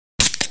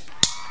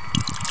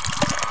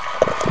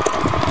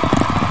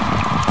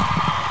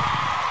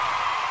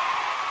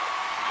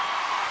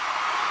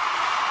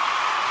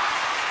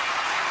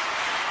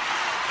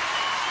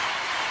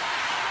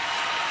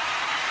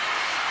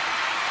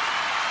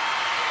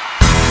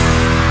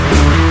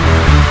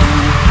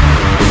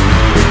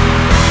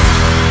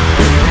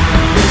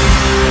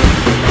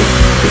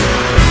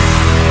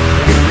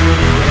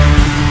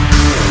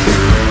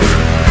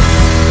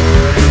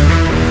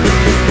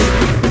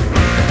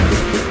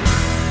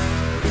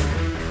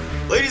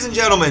Ladies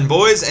and gentlemen,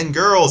 boys and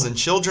girls, and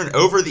children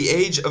over the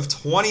age of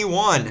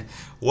 21,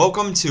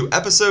 welcome to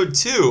episode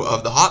 2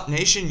 of the Hop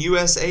Nation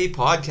USA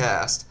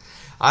podcast.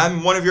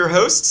 I'm one of your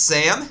hosts,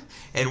 Sam,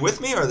 and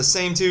with me are the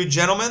same two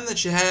gentlemen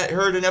that you had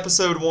heard in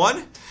episode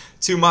 1.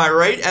 To my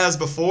right, as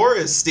before,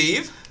 is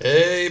Steve.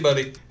 Hey,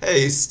 buddy.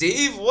 Hey,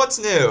 Steve, what's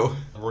new?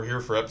 We're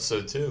here for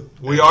episode 2.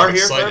 We are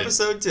here for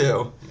episode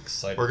 2. I'm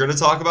excited. We're going to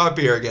talk about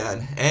beer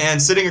again.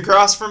 And sitting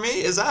across from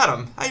me is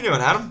Adam. How you doing,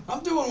 Adam?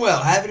 I'm doing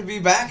well. Happy to be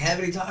back.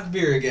 Happy to talk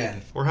beer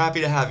again. We're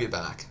happy to have you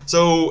back.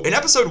 So, in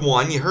episode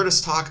 1, you heard us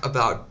talk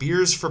about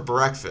beers for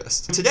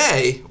breakfast.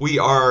 Today, we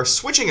are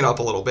switching it up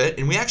a little bit,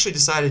 and we actually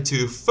decided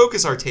to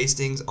focus our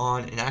tastings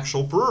on an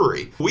actual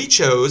brewery. We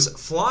chose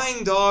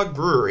Flying Dog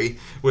Brewery,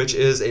 which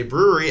is a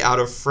brewery out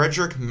of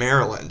Frederick,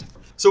 Maryland.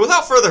 So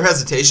without further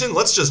hesitation,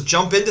 let's just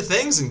jump into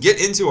things and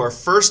get into our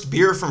first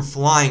beer from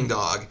Flying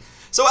Dog.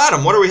 So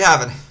Adam, what are we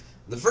having?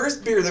 The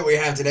first beer that we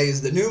have today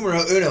is the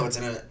Numero Uno. It's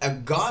an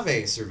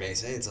agave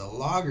cerveza. It's a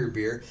lager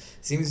beer.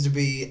 Seems to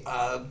be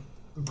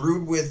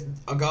brewed with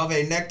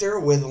agave nectar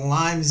with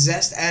lime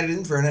zest added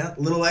in for a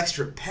little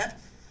extra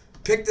pep.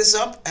 Picked this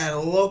up at a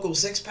local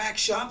six-pack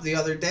shop the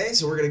other day,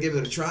 so we're going to give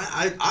it a try.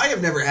 I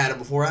have never had it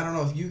before. I don't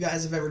know if you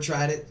guys have ever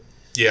tried it.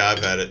 Yeah,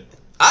 I've had it.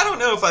 I don't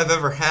know if I've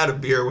ever had a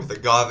beer with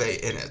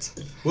agave in it.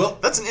 Well,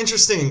 that's an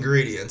interesting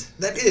ingredient.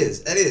 That is.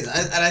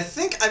 And I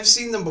think I've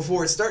seen them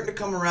before. It's starting to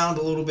come around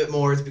a little bit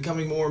more. It's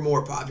becoming more and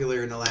more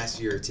popular in the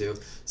last year or two.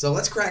 So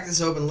let's crack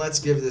this open. Let's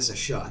give this a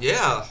shot.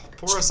 Yeah,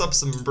 pour us up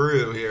some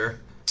brew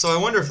here. So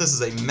I wonder if this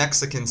is a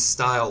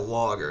Mexican-style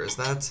lager. Is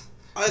that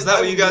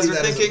what you guys are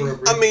thinking?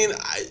 I mean,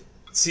 I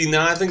think...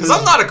 Because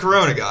I'm not a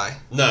Corona guy.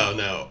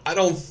 No.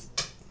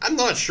 I'm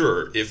not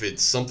sure if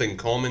it's something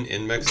common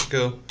in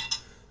Mexico.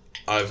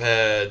 I've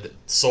had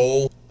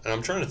Sol, and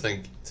I'm trying to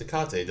think,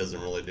 Tecate doesn't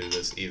really do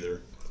this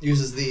either.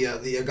 Uses the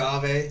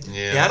agave?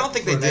 Yeah, I don't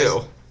think they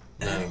do.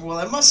 No. Well,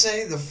 I must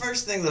say, the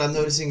first thing that I'm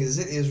noticing is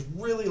it is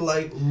really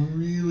light,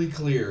 really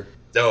clear.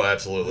 Oh,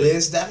 absolutely.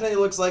 This definitely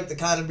looks like the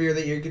kind of beer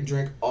that you can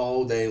drink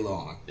all day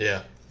long.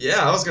 Yeah. Yeah,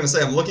 I was going to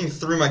say, I'm looking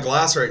through my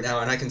glass right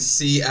now, and I can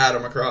see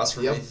Adam across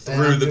from me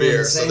through the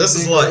beer. So this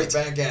is light. Right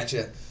back at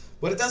you.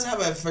 But it does have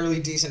a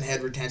fairly decent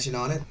head retention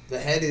on it. The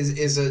head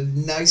is a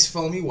nice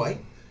foamy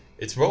white.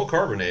 It's well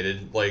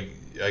carbonated. Like,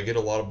 I get a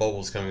lot of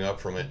bubbles coming up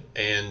from it.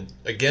 And,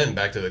 again,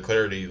 back to the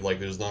clarity, like,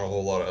 there's not a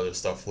whole lot of other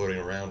stuff floating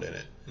around in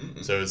it.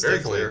 Mm-hmm. So it's very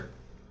definitely clear.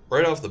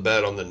 Right off the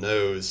bat on the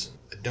nose,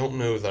 I don't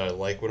know that I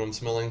like what I'm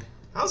smelling.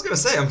 I was going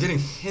to say, I'm getting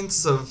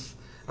hints of...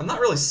 I'm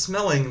not really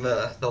smelling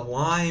the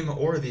lime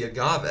or the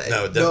agave.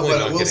 No, definitely but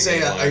not I will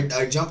say I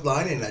I jumped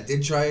line and I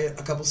did try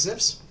a couple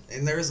sips,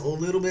 and there's a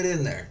little bit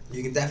in there.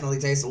 You can definitely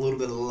taste a little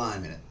bit of the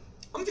lime in it.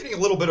 I'm getting a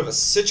little bit of a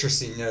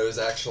citrusy nose,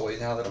 actually,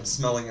 now that I'm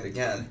smelling it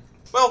again.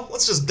 Well,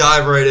 let's just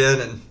dive right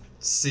in and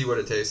see what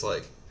it tastes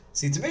like.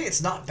 See, to me,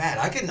 it's not bad.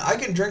 I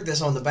can drink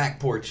this on the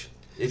back porch.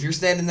 If you're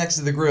standing next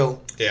to the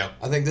grill, yeah,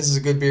 I think this is a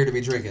good beer to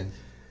be drinking.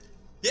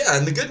 Yeah,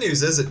 and the good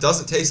news is it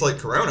doesn't taste like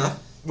Corona.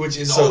 Which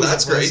is so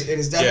that's great. It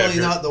is definitely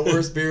not the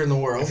worst beer in the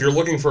world. If you're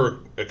looking for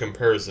a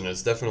comparison,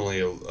 it's definitely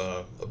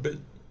a bit,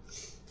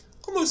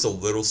 almost a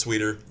little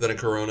sweeter than a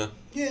Corona.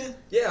 Yeah,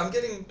 I'm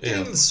getting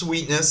the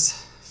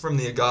sweetness from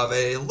the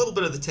agave, a little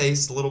bit of the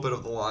taste, a little bit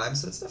of the lime.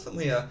 So it's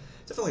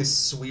definitely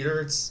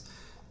sweeter. It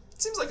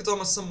seems like it's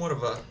almost somewhat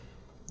of a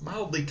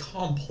mildly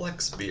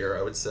complex beer,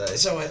 I would say.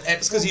 So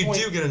because you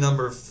do get a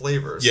number of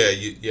flavors.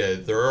 Yeah,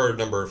 there are a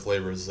number of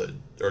flavors that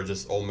are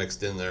just all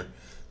mixed in there,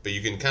 but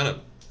you can kind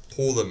of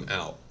pull them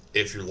out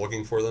if you're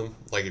looking for them.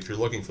 Like if you're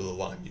looking for the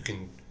lime, you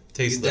can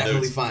taste the notes.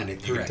 Definitely find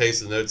it. You can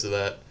taste the notes of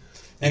that.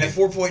 And at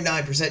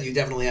 4.9%, you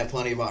definitely have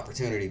plenty of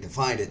opportunity to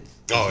find it.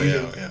 Oh,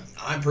 yeah.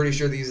 I'm pretty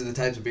sure these are the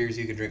types of beers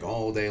you can drink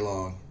all day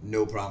long,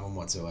 no problem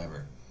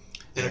whatsoever.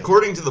 And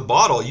according to the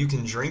bottle, you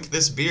can drink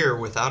this beer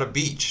without a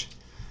beach.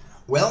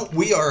 Well,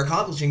 we are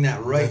accomplishing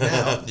that right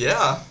now.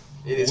 Yeah.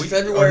 It is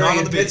February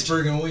in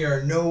Pittsburgh, and we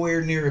are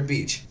nowhere near a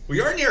beach. We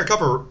are near a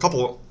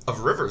couple of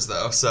rivers,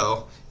 though,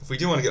 so if we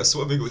do want to go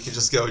swimming, we could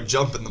just go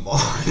jump in the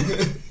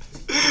pond.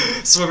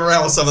 Swim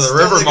around with some of the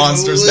river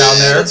monsters down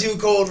there. It's too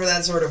cold for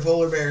that sort of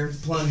polar bear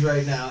plunge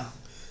right now.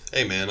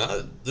 Hey, man,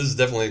 this is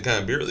definitely the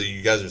kind of beer that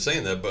you guys are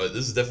saying that, but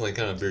this is definitely the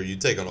kind of beer you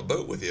take on a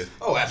boat with you.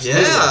 Oh,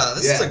 absolutely. Yeah,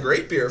 this is a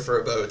great beer for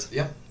a boat.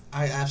 Yep,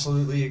 I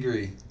absolutely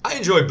agree. I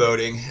enjoy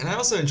boating, and I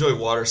also enjoy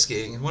water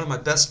skiing. And one of my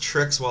best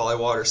tricks while I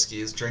water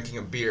ski is drinking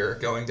a beer,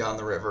 going down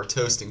the river,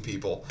 toasting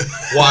people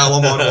while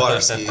I'm on water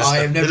skis. I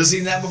have never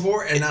seen that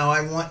before, and now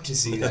I want to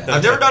see that.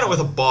 I've never done it with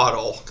a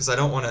bottle, because I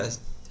don't want to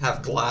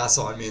have glass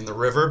on me in the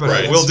river, but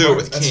right. I will do it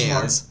with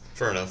cans. Smart.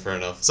 Fair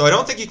enough. So I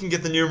don't think you can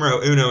get the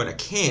Numero Uno in a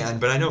can,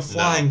 but I know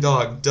Flying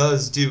Dog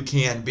does do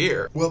canned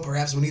beer. Well,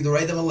 perhaps we need to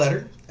write them a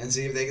letter and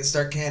see if they can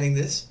start canning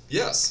this.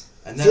 Yes.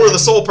 For the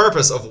sole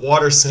purpose of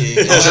water skiing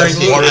and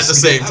drinking at the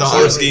same time.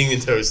 Water skiing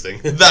and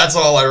toasting. That's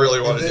all I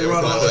really want to do. They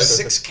run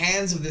 6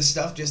 cans of this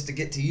stuff just to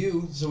get to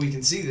you so we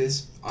can see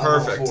this.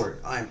 Perfect. I'm all for it.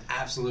 I'm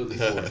absolutely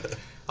for it.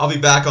 I'll be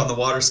back on the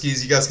water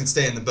skis. You guys can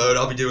stay in the boat.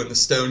 I'll be doing the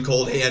stone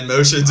cold hand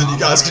motions, and you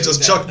guys can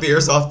just chuck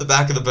beers off the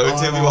back of the boat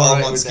to me while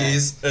I'm on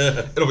skis.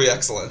 It'll be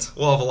excellent.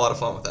 We'll have a lot of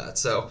fun with that.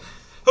 So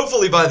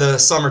hopefully by the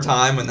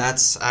summertime, when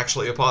that's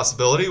actually a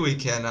possibility, we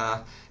can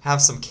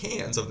have some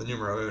cans of the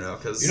Numero Uno.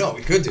 Because what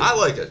we could do? I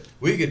like it.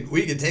 We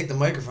could take the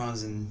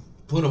microphones and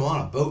put them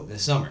on a boat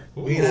this summer.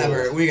 Ooh. We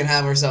can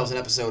have ourselves an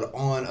episode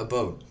on a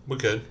boat. We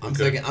could. I'm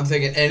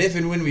thinking, and if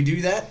and when we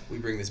do that, we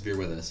bring this beer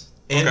with us.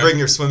 And bring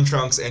your swim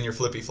trunks and your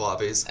flippy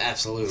floppies.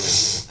 Absolutely.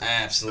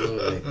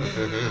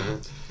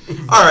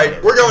 All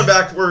right, we're going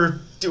back. We're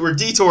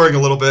detouring a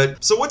little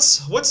bit. So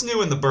what's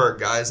new in the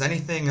Berg, guys?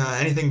 Anything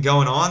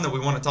going on that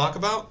we want to talk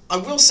about? I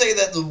will say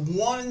that the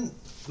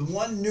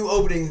one new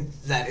opening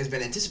that has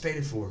been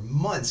anticipated for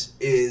months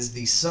is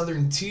the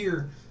Southern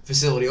Tier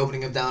facility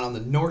opening up down on the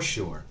North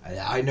Shore.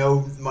 I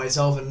know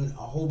myself and a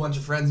whole bunch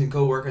of friends and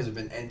coworkers have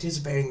been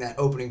anticipating that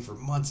opening for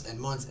months and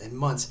months and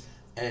months.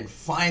 And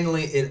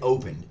finally it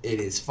opened.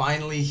 It is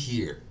finally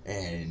here.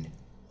 And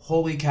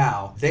holy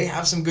cow, they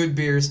have some good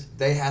beers,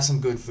 they have some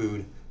good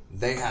food,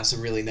 they have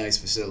some really nice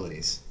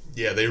facilities.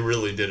 Yeah, they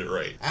really did it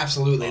right.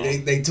 Absolutely.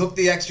 They took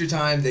the extra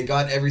time, they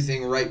got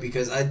everything right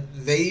because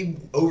they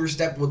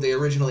overstepped what they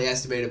originally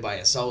estimated by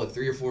a solid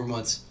 3 or 4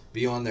 months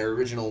beyond their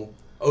original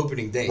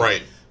opening date.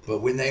 Right.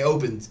 But when they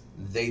opened,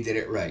 they did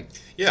it right.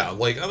 Yeah,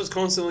 like I was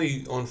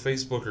constantly on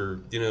Facebook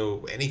or,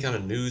 any kind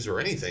of news or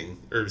anything,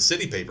 or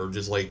city paper,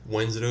 just like,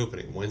 when's it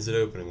opening? When's it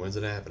opening? When's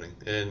it happening?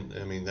 And,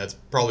 I mean, that's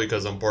probably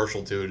because I'm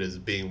partial to it as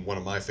being one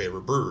of my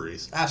favorite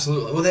breweries.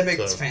 Absolutely. Well, they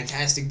make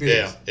fantastic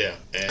beers. Yeah.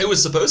 And It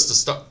was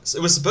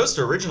supposed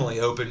to originally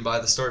open by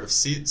the start of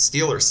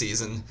Steeler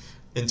season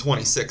in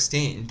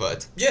 2016,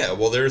 but... Yeah,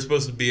 well, they were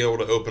supposed to be able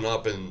to open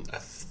up, and I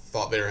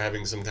thought they were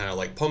having some kind of,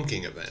 like,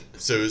 pumpkin event.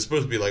 So it was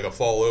supposed to be, like, a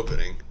fall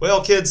opening.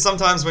 Well, kids,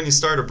 sometimes when you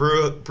start a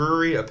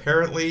brewery,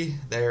 apparently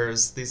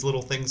there's these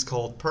little things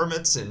called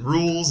permits and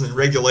rules and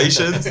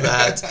regulations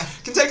that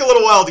can take a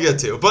little while to get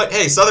to. But,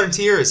 hey, Southern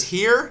Tier is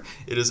here.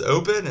 It is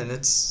open, and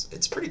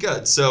it's pretty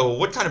good. So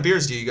what kind of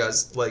beers do you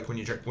guys like when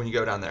you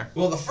go down there?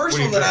 Well, the first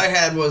one that I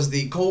had was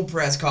the cold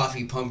press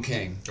coffee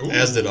pumpkin. Ooh.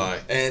 As did I.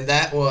 And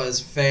that was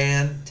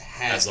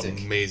fantastic.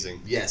 That's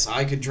amazing. Yes,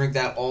 I could drink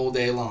that all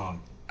day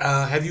long.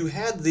 Have you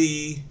had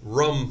the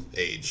rum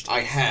aged?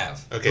 I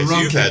have. Okay, so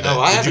you've had that. Oh,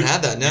 I haven't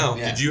had that, no.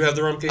 Yeah. Did you have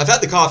the rum king? I've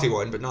had the coffee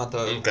one, but not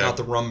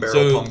the rum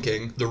barrel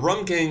pumpkin. The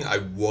rum king I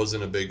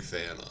wasn't a big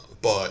fan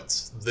of,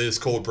 but this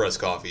cold press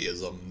coffee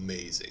is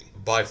amazing.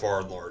 By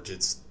far and large,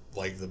 it's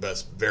like the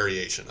best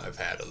variation I've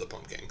had of the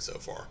pumpkin so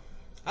far.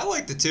 I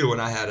liked it too when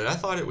I had it. I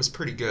thought it was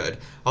pretty good.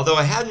 Although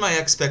I had my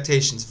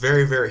expectations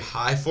very, very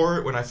high for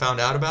it when I found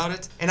out about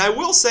it. And I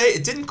will say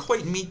it didn't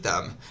quite meet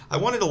them. I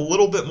wanted a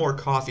little bit more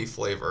coffee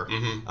flavor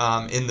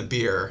in the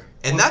beer.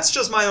 And that's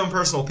just my own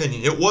personal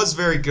opinion. It was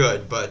very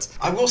good, but...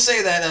 I will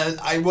say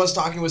that I was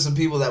talking with some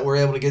people that were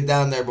able to get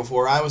down there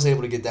before I was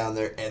able to get down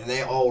there, and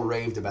they all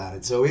raved about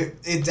it. So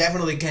it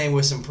definitely came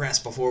with some press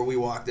before we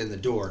walked in the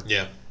door.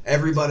 Yeah.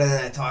 Everybody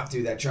that I talked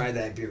to that tried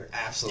that beer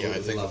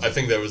absolutely loved it. I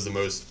think that was the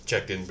most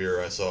checked-in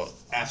beer I saw.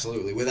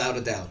 Absolutely, without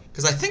a doubt.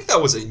 Because I think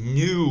that was a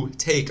new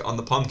take on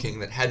the pumpkin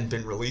that hadn't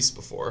been released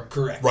before.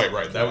 Correct.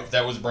 Right.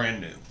 That was brand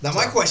new. Now,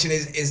 my question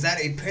is that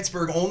a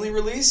Pittsburgh-only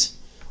release?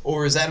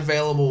 Or is that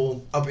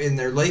available up in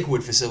their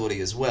Lakewood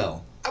facility as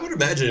well? I would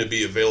imagine it'd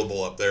be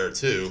available up there,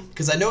 too.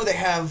 Because I know they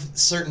have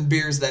certain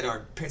beers that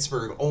are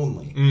Pittsburgh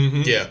only.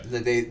 Mm-hmm. Yeah.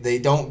 That they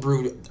don't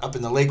brew up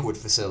in the Lakewood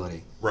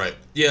facility. Right.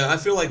 Yeah, I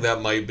feel like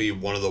that might be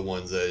one of the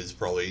ones that is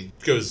probably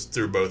goes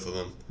through both of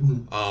them.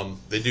 Mm-hmm.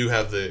 They do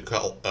have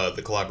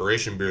the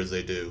collaboration beers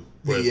they do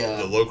with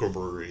the local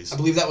breweries. I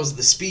believe that was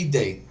the Speed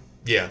Date.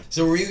 Yeah.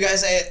 So were you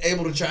guys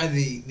able to try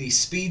the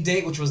Speed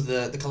Date, which was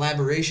the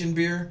collaboration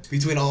beer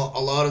between a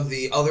lot of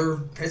the other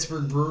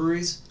Pittsburgh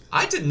breweries?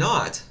 I did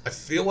not. I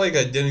feel like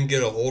I didn't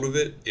get a hold of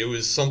it. It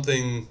was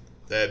something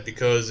that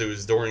because it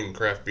was during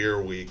Craft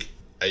Beer Week,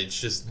 it's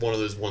just one of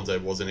those ones I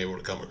wasn't able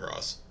to come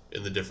across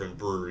in the different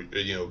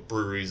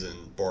breweries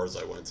and bars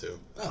I went to.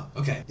 Oh,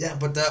 okay. Yeah,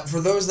 but for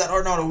those that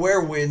are not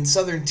aware, when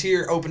Southern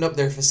Tier opened up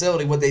their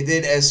facility, what they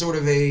did as sort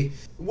of a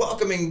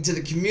welcoming to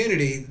the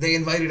community, they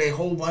invited a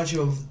whole bunch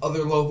of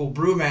other local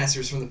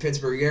brewmasters from the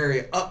Pittsburgh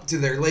area up to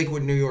their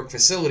Lakewood, New York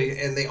facility,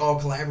 and they all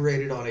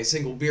collaborated on a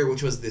single beer,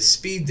 which was the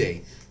Speed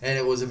Date, and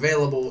it was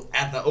available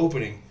at the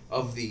opening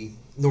of the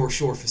North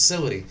Shore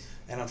facility.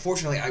 And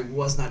unfortunately, I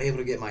was not able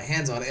to get my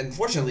hands on it. And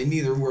unfortunately,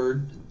 neither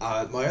were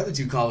my other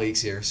two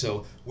colleagues here.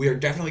 So we are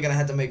definitely going to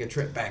have to make a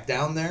trip back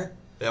down there.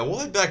 Yeah, we'll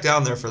head back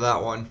down there for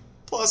that one.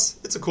 Plus,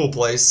 it's a cool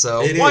place,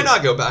 so It why is.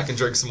 not go back and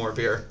drink some more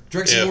beer?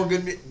 Drink some more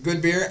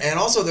good beer. And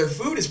also, their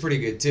food is pretty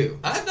good, too.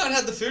 I have not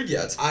had the food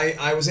yet.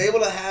 I was able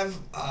to have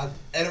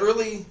an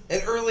early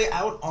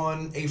out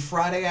on a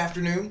Friday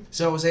afternoon.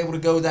 So I was able to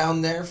go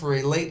down there for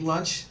a late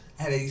lunch.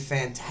 Had a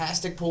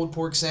fantastic pulled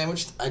pork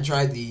sandwich. I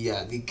tried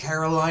the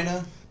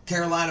Carolina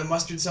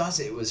mustard sauce.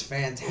 It was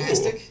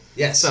fantastic. Ooh.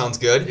 Yes. Sounds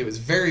good. It was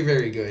very,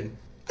 very good.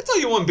 I tell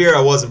you one beer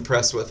I was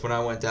impressed with when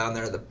I went down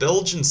there, the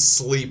Belgian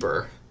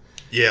Sleeper.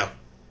 Yeah,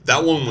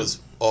 that one was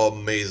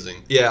amazing.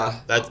 Yeah.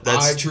 I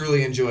That's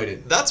truly enjoyed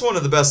it. That's one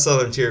of the best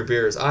Southern Tier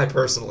beers I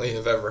personally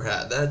have ever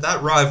had.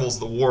 That rivals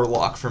the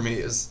Warlock for me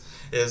is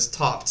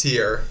top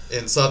tier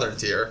in Southern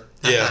Tier.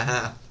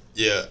 Yeah.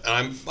 Yeah,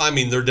 I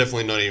mean, they're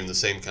definitely not even the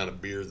same kind of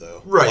beer,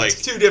 though. Right, Like,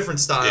 two different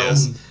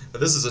styles. Yes. But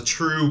this is a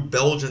true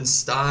Belgian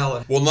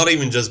style. well, not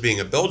even just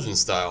being a Belgian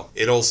style.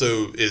 It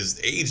also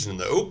is aged in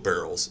the oak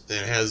barrels, and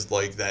it has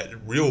like that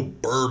real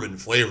bourbon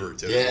flavor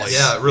to it. Yes. Like,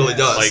 Yeah, it really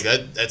does.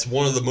 Like that's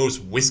one of the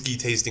most whiskey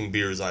tasting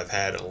beers I've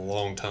had in a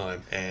long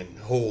time, and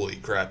holy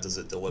crap, does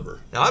it deliver!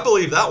 Now, I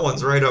believe that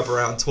one's right up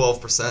around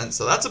 12%,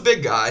 so that's a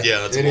big guy. Yeah,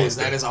 that's It a is.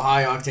 monster. That is a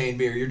high octane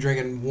beer. You're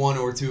drinking 1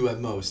 or 2 at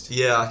most.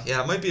 Yeah,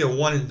 it might be a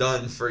one and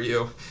done for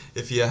you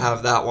if you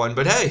have that one.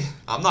 But hey,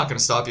 I'm not going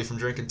to stop you from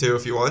drinking 2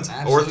 if you want,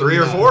 or 3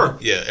 or Absolutely 4.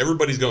 Yeah,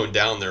 everybody's going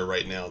down there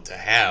right now to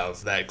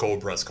have that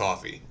cold pressed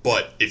coffee.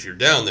 But if you're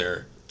down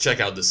there, check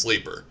out the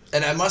Sleeper.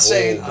 And I must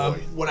say, Oh, boy.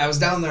 when I was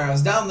down there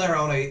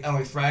on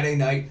a Friday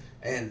night,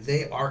 and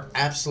they are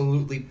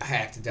absolutely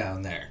packed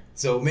down there.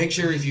 So make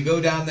sure if you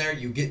go down there,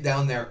 you get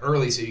down there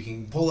early so you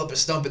can pull up a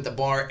stump at the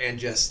bar and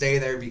just stay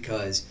there,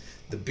 because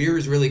the beer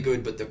is really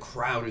good, but the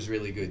crowd is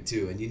really good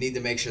too. And you need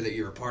to make sure that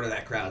you're a part of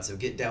that crowd. So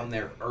get down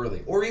there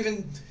early. Or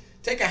even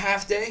take a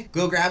half day,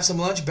 go grab some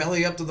lunch,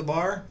 belly up to the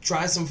bar,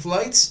 try some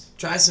flights,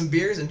 try some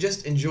beers, and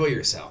just enjoy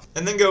yourself.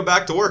 And then go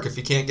back to work if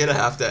you can't get a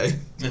half day.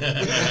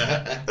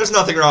 There's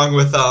nothing wrong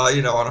with,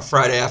 on a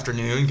Friday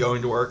afternoon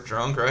going to work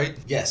drunk, right?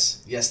 Yes,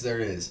 there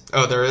is.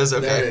 Oh, there is?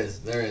 Okay.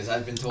 There is.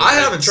 I've been told. I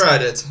haven't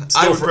tried it.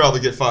 I would probably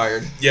get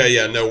fired.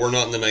 Yeah, no, we're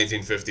not in the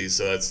 1950s,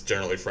 so that's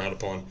generally frowned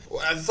upon.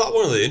 Well, I thought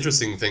one of the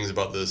interesting things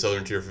about the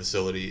Southern Tier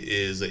facility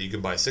is that you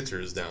can buy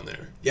sixers down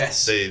there.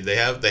 Yes. They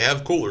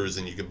have coolers,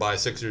 and you can buy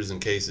sixers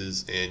and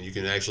cases, and you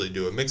can actually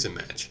do a mix and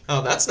match.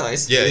 Oh, that's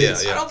nice. Yeah.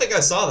 I don't think I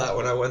saw that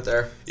when I went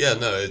there. Yeah,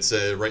 no, it's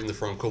right in the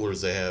front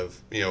coolers. They have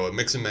a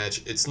mix and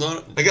match. It's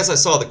not. I guess I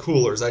saw the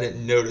coolers. I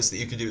didn't notice that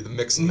you could do the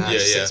mix and match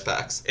Yeah.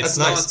 6-packs. It's That's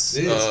nice.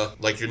 It is.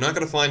 like you're not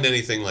gonna find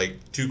anything like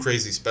too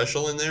crazy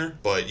special in there,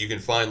 but you can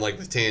find like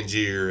the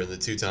Tangier and the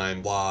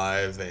 2-time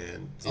live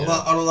and A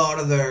lot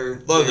of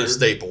their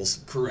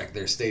staples. Correct,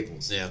 they're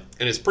staples. Yeah,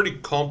 and it's pretty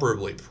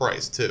comparably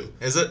priced too.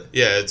 Is it?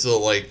 Yeah, it's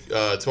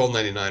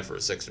 $12.99 for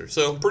a sixer,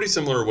 so pretty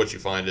similar to what you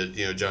find at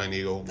Giant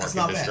Eagle That's Market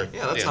not bad. District.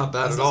 Yeah, that's not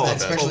bad That's at not all. bad,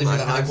 especially for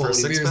the high $12.99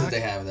 quality a beers that 6-pack. they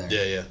have there.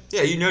 Yeah.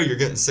 Yeah, you're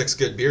getting 6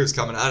 good beers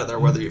coming out of there,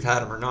 whether you've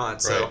had them or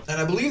not. So. Right.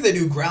 And I believe they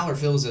do growler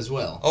fills as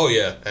well. Oh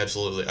yeah,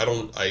 absolutely.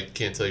 I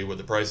can't tell you what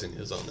the pricing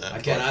is on that. I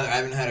can't but- either. I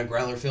haven't had a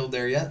growler filled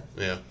there yet.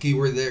 Yeah.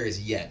 Keyword there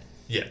is yet.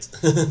 Yet.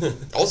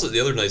 Also, the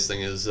other nice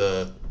thing is,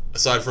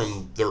 aside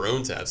from their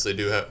own taps, they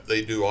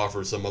do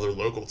offer some other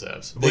local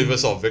taps. I believe I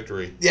saw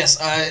Victory. Yes,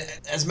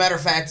 as a matter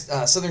of fact,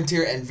 Southern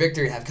Tier and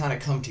Victory have kind of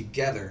come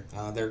together.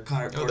 They're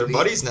kind of They're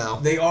buddies now.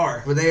 They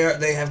are, but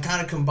they have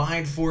kind of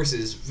combined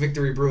forces,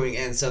 Victory Brewing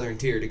and Southern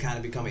Tier, to kind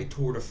of become a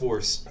tour de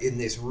force in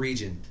this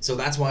region. So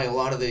that's why a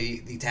lot of the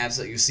taps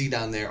that you see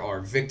down there are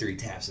Victory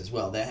taps as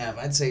well. They have,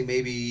 I'd say,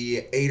 maybe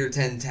 8 or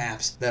 10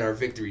 taps that are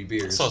Victory I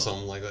beers. saw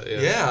something like that.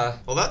 Yeah.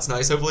 Well, that's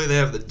nice. Hopefully they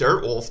have the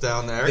Dirt Wolf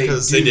down there. They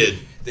 'cause- do. They did.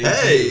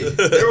 Hey,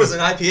 there was an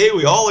IPA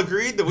we all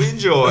agreed that we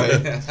enjoy.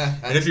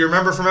 And if you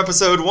remember from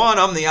episode 1,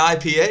 I'm the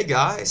IPA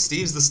guy.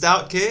 Steve's the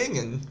Stout King,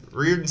 and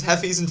Reardon's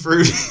Heffies and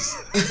Fruities.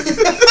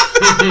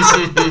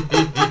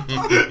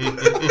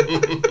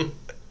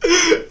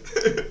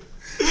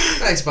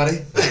 Thanks, buddy.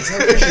 Thanks, I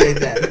appreciate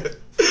that.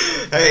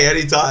 Hey,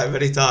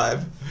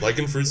 anytime.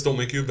 Liking fruits don't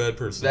make you a bad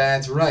person.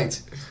 That's right.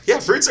 Yeah,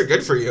 fruits are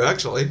good for you,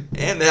 actually.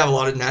 And they have a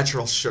lot of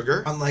natural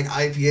sugar. Unlike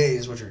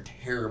IPAs, which are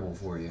terrible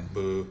for you.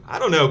 Boo. I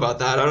don't know about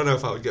that. I don't know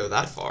if I would go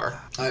that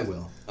far. I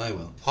will.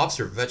 Hops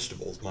are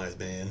vegetables, my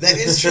man. That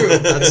is true.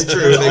 That's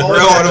true. It's They all grow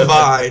on a natural.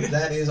 vine.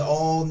 That is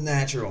all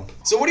natural.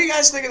 So what do you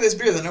guys think of this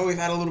beer? I know we've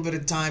had a little bit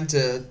of time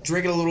to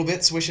drink it a little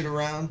bit, swish it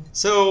around.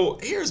 So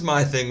here's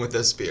my thing with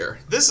this beer.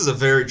 This is a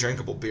very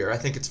drinkable beer. I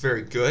think it's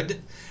very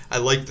good. I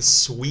like the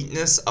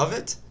sweetness of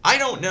it. I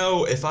don't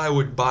know if I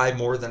would buy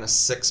more than a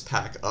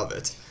 6-pack of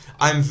it.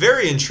 I'm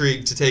very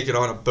intrigued to take it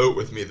on a boat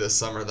with me this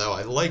summer, though.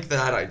 I like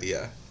that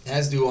idea.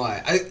 As do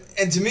I.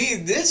 And to me,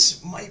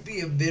 this might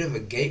be a bit of a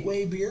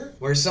gateway beer,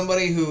 where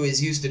somebody who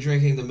is used to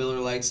drinking the Miller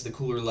Lights, the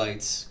Coolers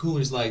Lights,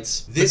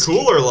 The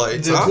Cooler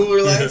Lights, the huh?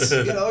 Cooler Lights,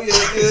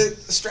 you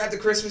strap the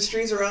Christmas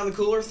trees around the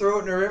cooler, throw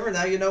it in the river,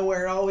 now you know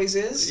where it always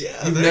is.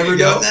 Yeah, You've there never you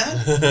go. done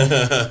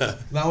that?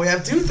 Now we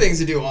have 2 things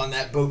to do on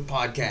that boat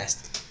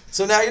podcast.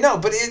 So now you know,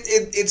 but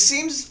it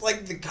seems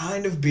like the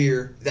kind of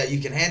beer that you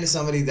can hand to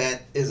somebody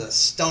that is a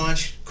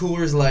staunch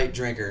Coors Light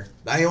drinker.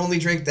 I only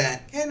drink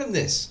that. Hand them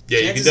this. Yeah,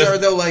 you Chances can are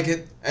they'll like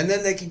it, and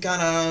then they can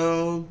kind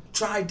of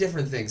try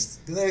different things.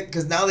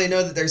 Because now they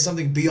know that there's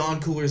something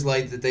beyond Coors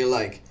Light that they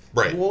like.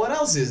 Right. Well, what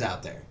else is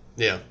out there?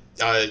 Yeah.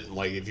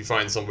 Like if you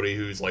find somebody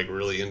who's like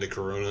really into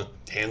Corona,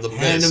 hand them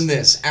Hand this. them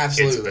this.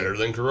 Absolutely. It's better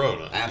than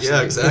Corona. Absolutely.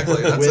 Yeah, exactly.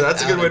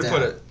 That's a good way to Without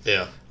put a it.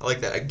 Yeah. I like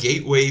that. A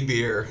gateway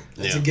beer.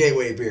 It's Yeah. a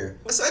gateway beer.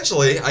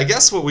 Essentially, I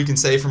guess what we can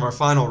say from our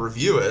final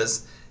review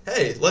is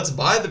hey, let's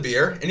buy the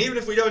beer, and even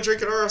if we don't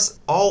drink it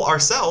all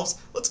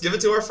ourselves, let's give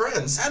it to our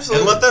friends.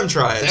 Absolutely. And let them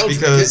try it,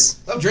 because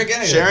they'll drink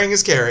anything. sharing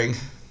is caring.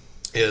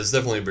 Yeah, it's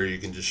definitely a beer you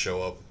can just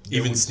show up.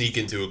 Even sneak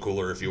into a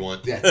cooler if you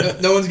want. Yeah,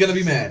 no one's going to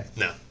be mad.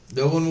 No.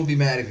 No one will be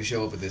mad if you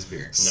show up with this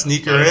beer.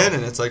 Sneak her not at in, all.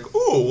 and it's like,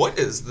 ooh, what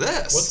is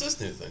this? What's this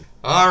new thing?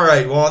 All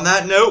right, well, on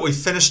that note, we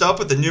finished up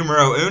with the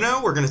numero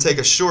uno. We're going to take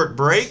a short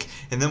break,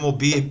 and then we'll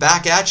be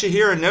back at you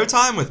here in no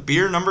time with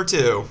beer number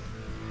 2.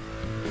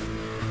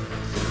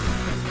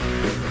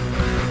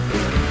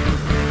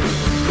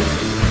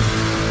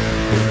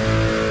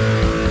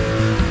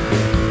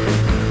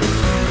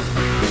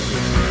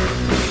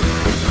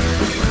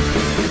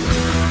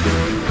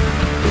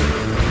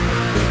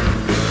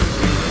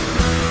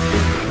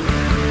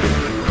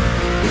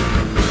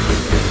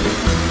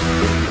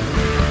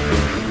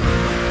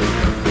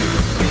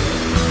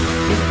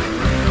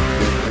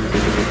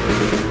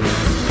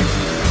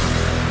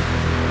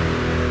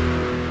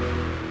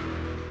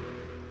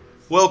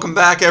 Welcome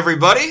back,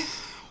 everybody.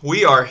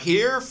 We are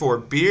here for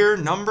beer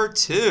number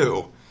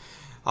 2.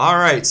 All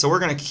right, so we're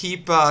going to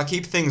keep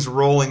things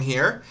rolling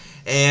here.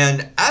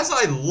 And as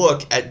I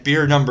look at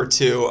beer number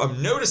 2,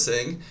 I'm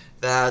noticing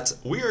that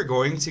we are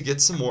going to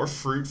get some more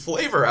fruit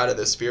flavor out of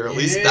this beer. At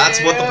least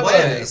that's what the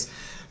plan buddy. is.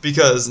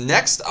 Because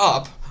next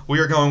up, we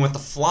are going with the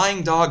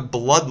Flying Dog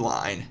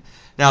Bloodline.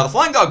 Now, the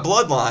Flying Dog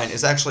Bloodline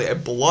is actually a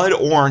blood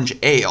orange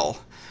ale.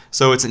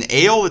 So it's an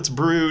ale that's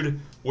brewed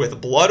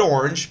with blood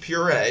orange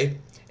puree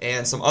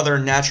and some other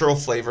natural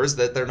flavors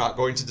that they're not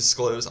going to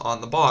disclose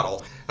on the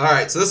bottle. All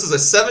right, so this is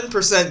a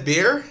 7%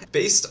 beer.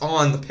 Based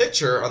on the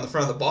picture on the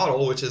front of the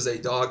bottle, which is a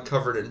dog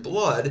covered in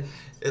blood,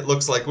 it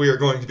looks like we are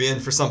going to be in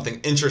for something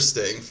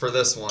interesting for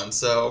this one.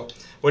 So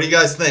what do you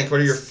guys think? What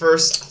are your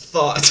first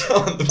thoughts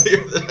on the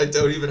beer that I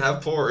don't even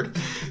have poured?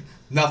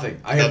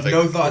 Nothing. I have Nothing.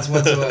 no thoughts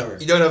whatsoever.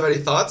 You don't have any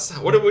thoughts?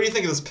 What do you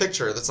think of this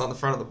picture that's on the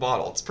front of the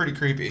bottle? It's pretty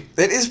creepy.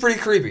 It is pretty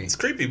creepy. It's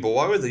creepy, but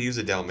why would they use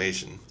a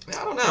Dalmatian?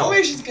 I don't know.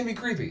 Dalmatians can be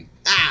creepy.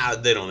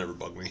 They don't ever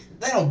bug me.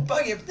 They don't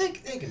bug you, but they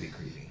can be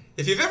creepy.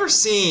 If you've ever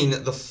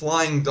seen the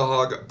Flying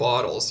Dog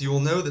bottles, you will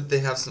know that they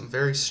have some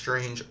very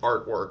strange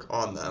artwork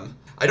on them.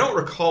 I don't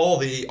recall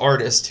the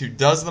artist who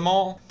does them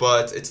all,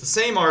 but it's the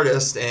same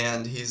artist,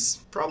 and he's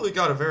probably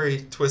got a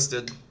very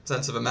twisted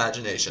sense of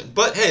imagination.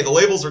 But hey, the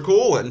labels are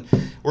cool, and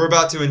we're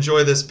about to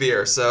enjoy this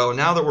beer. So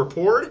now that we're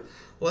poured,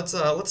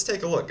 let's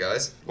take a look,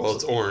 guys. Well,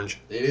 it's orange.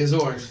 It is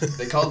orange.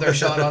 They called their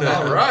shot on that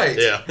All one. right.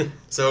 Yeah.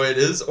 So it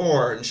is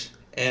orange,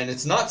 and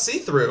it's not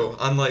see-through,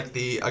 unlike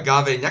the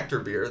agave nectar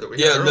beer that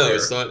we had earlier. No,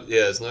 it's not.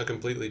 Yeah, it's not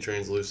completely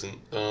translucent.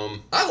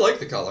 I like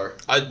the color.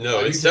 It's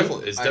do too.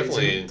 definitely I do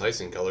definitely too. an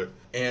enticing color.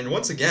 And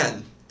once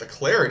again, the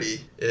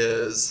clarity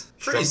is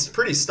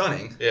pretty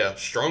stunning. Yeah,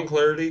 strong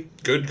clarity,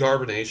 good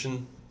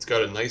carbonation. It's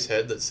got a nice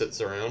head that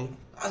sits around.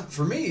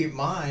 For me,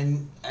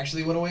 mine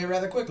actually went away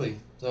rather quickly.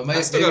 So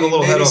I still got a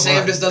little head maybe on Sam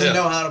mine. just doesn't Yeah.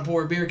 know how to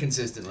pour beer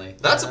consistently.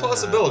 That's a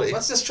possibility.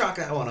 Let's just chalk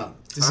that one up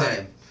to All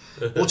Sam.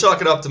 right. We'll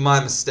chalk it up to my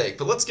mistake,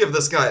 but let's give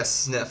this guy a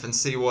sniff and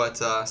see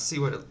what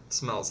it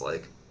smells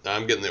like.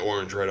 I'm getting the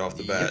orange right off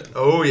the bat.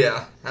 Oh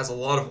yeah, has a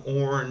lot of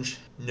orange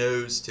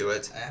nose to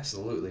it.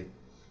 Absolutely.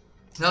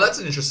 Now that's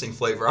an interesting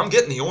flavor. I'm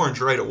getting the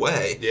orange right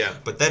away. Yeah.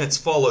 But then it's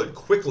followed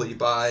quickly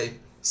by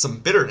some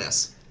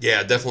bitterness.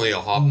 Yeah, definitely a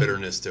hop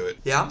bitterness to it.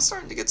 Yeah, I'm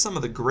starting to get some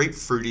of the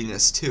grapefruiting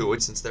too,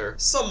 since they're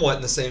somewhat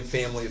in the same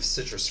family of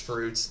citrus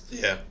fruits.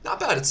 Yeah. Not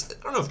bad.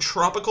 I don't know if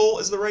tropical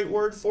is the right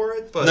word for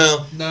it, but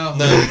No. No.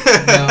 No.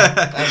 No,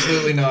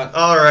 absolutely not.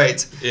 All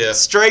right. Yeah.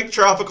 Strike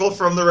tropical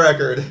from the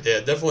record.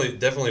 Yeah,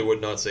 definitely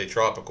would not say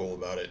tropical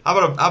about it. How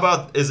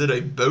about is it a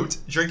boat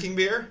drinking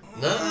beer?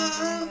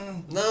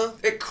 No.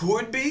 It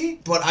could be,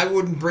 but I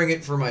wouldn't bring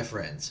it for my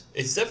friends.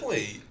 It's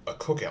definitely a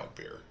cookout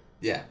beer.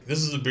 Yeah. This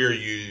is a beer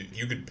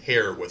you could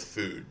pair with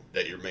food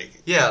that you're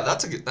making. Yeah,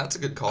 that's a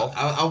good call.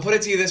 I'll put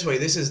it to you this way.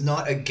 This is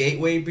not a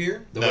gateway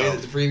beer, the way No.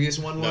 that the previous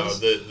one No, was.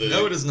 the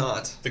No, it is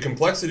not. the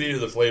complexity of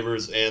the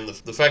flavors and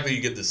the fact that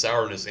you get the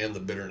sourness and the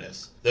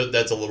bitterness,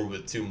 that's a little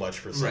bit too much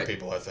for some Right.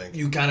 people, I think.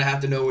 You kind of have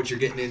to know what you're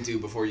getting into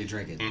before you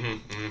drink it.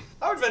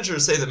 I would venture to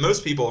say that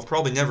most people have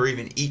probably never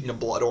even eaten a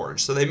blood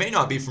orange, so they may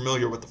not be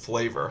familiar with the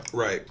flavor.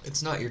 Right.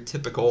 It's not your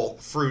typical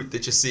fruit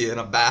that you see in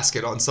a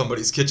basket on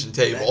somebody's kitchen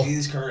That table.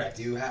 is correct.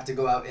 You have to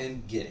go out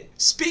and get it.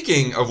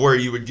 Speaking of where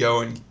you would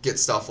go and get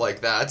stuff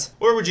like that,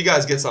 where would you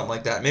guys get something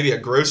like that? Maybe a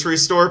grocery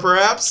store,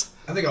 perhaps?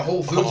 I think a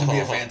Whole Foods would be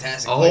a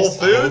fantastic A place. Whole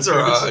Foods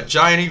or Foods. a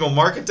Giant Eagle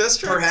Market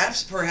District?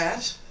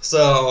 Perhaps.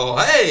 So,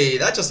 hey,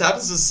 that just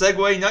happens to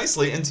segue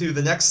nicely into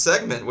the next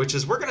segment, which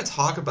is we're going to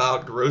talk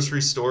about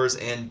grocery stores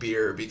and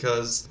beer,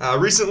 because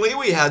recently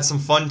we had some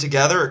fun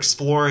together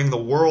exploring the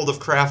world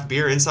of craft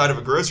beer inside of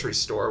a grocery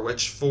store,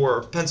 which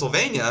for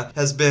Pennsylvania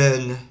has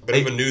been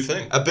Bit of a new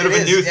thing. a bit of It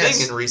a is, new yes.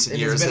 thing in recent It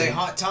years. has been a And,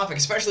 hot topic,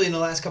 especially in the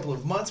last couple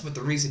of months with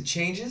the recent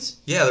changes.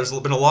 yeah, there's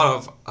been a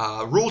lot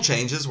of rule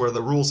changes where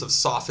the rules have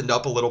softened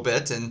up a little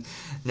bit, and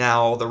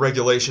now the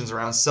regulations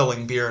around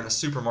selling beer in a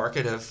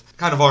supermarket have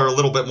kind of are a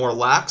little bit more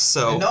lax. packs.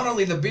 So And not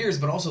only the beers,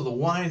 but also the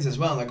wines as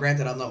well. Now,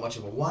 granted, I'm not much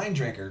of a wine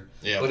drinker,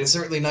 Yeah. but it's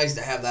certainly nice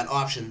to have that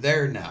option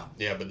there now.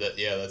 Yeah, but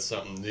that's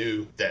something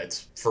new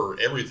that's for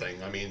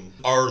everything. I mean,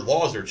 our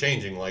laws are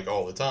changing like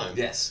all the time.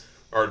 Yes.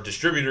 Our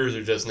distributors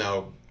are just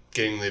now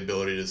getting the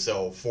ability to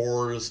sell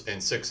 4s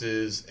and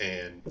 6s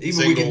and Even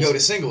singles. we can go to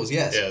singles,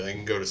 yes. Yeah, they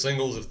can go to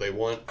singles if they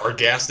want. Our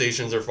gas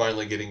stations are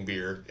finally getting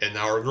beer, and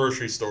now our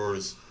grocery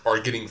stores are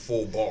getting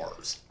full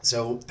bars.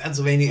 So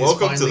Pennsylvania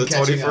welcome is to finally the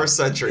catching 21st up.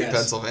 century, Yes.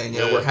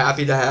 Pennsylvania. Yeah. We're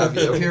happy to have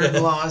The you.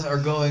 Puritan laws are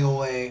going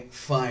away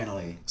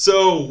finally.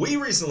 So we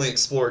recently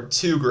explored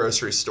 2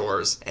 grocery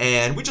stores,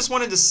 and we just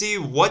wanted to see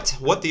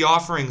what the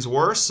offerings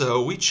were.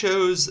 So we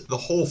chose the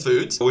Whole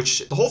Foods,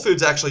 which the Whole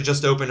Foods actually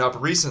just opened up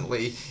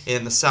recently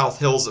in the South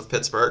Hills of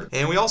Pittsburgh,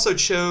 and we also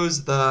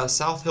chose the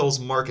South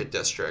Hills Market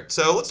District.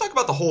 So let's talk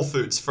about the Whole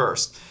Foods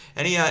first.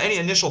 Any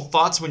initial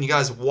thoughts when you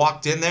guys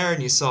walked in there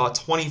and you saw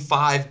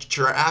 25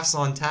 drafts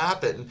on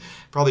tap and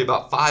probably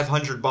about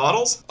 500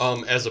 bottles?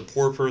 As a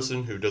poor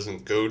person who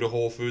doesn't go to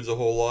Whole Foods a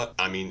whole lot,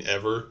 I mean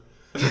ever,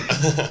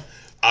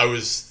 I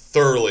was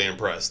thoroughly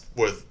impressed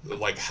with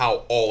like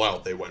how all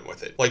out they went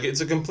with it. Like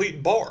it's a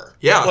complete bar.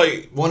 Yeah.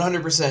 Like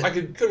 100%. I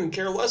couldn't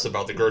care less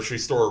about the grocery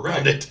store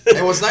around it.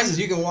 And what's nice is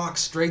you can walk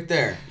straight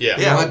there. Yeah.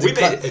 You don't have to we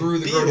cut made through a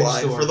the grocery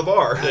beeline store. for the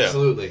bar. Yeah.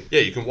 Absolutely.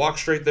 Yeah, you can walk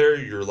straight there.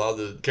 You're allowed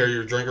to carry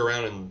your drink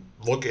around and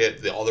look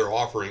at the other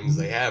offerings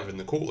they have in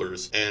the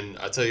coolers. And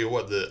I tell you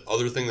what, the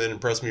other thing that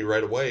impressed me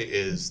right away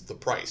is the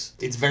price.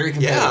 It's very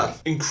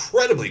competitive.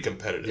 Incredibly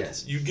competitive.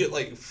 Yes. You get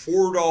like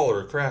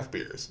 $4 craft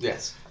beers.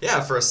 Yes. Yeah,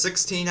 for a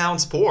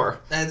 16-ounce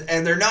pour.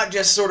 And they're not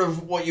just sort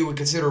of what you would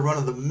consider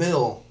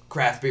run-of-the-mill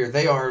craft beer.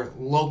 They are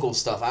local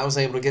stuff. I was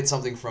able to get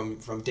something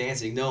from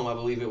Dancing Gnome. I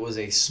believe it was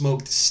a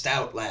smoked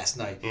stout last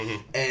night.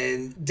 Mm-hmm.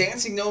 And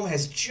Dancing Gnome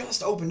has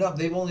just opened up.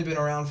 They've only been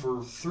around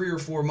for 3 or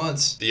 4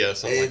 months. Yeah,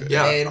 something And, like that.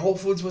 Yeah. and Whole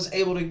Foods was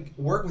able to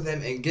work with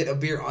them and get a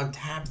beer on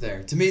tap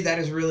there. To me, that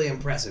is really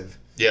impressive.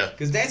 Yeah.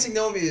 Because Dancing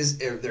Gnome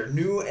they're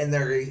new and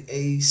they're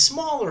a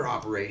smaller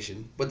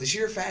operation, but the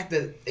sheer fact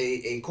that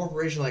a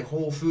corporation like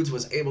Whole Foods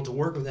was able to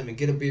work with them and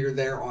get a beer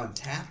there on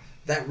tap,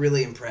 that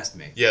really impressed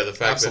me. Yeah, the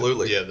fact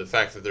Absolutely. the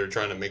fact that they're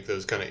trying to make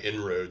those kind of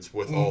inroads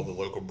with all the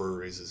local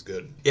breweries is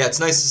good. Yeah, it's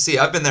nice to see.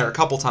 I've been there a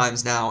couple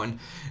times now, and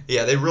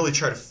yeah, they really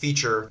try to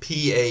feature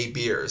PA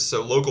beers,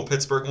 so local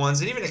Pittsburgh ones,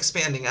 and even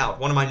expanding out.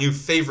 One of my new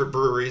favorite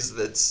breweries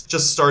that's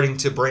just starting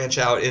to branch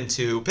out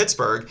into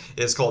Pittsburgh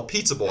is called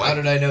Pizza Boy. How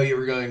did I know you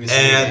were going to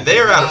say that? And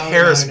they're out of How did I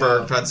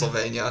Harrisburg, know?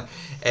 Pennsylvania,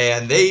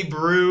 and they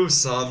brew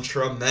some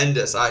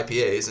tremendous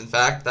IPAs. In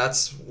fact,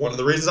 that's one of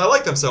the reasons I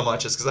like them so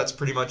much, is because that's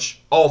pretty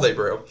much all they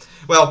brew.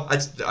 Well,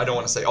 I don't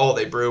want to say all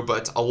they brew,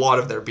 but a lot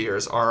of their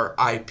beers are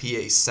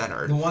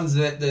IPA-centered. The ones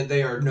that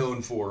they are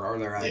known for are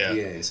their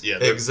IPAs. Yeah,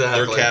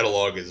 Exactly. Their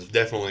catalog is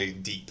definitely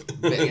deep.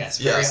 Yes,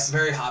 Yes.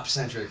 very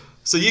hop-centric.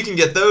 So you can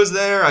get those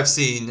there. I've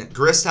seen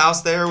Grist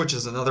House there, which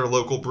is another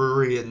local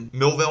brewery in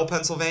Millville,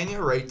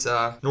 Pennsylvania, right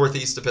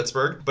northeast of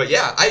Pittsburgh. But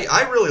yeah,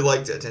 I really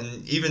liked it.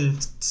 And even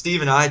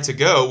Steve and I, to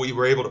go, we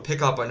were able to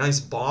pick up a nice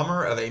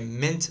bomber of a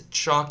mint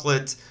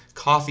chocolate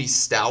coffee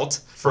stout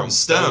from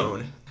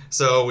Stone.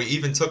 So we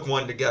even took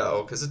one to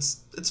go, because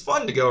it's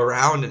fun to go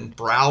around and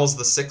browse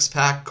the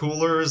 6-pack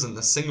coolers and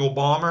the single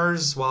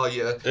bombers while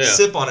you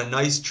sip on a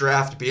nice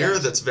draft beer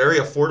that's very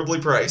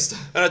affordably priced.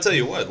 And I tell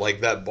you what,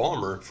 like that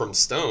bomber from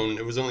Stone,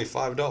 it was only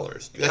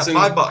 $5. Yeah,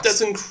 $5.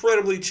 That's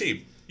incredibly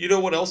cheap. You know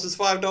what else is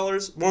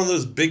 $5? One of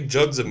those big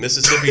jugs of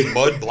Mississippi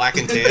mud, black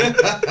and tan.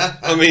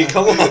 I mean,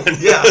 come on.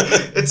 Yeah,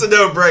 it's a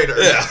no-brainer.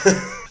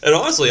 Yeah. And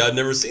honestly, I'd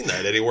never seen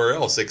that anywhere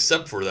else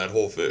except for that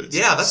Whole Foods.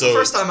 Yeah, that's the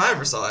first time I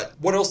ever saw it.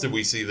 What else did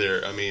we see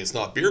there? I mean, it's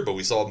not beer, but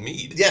we saw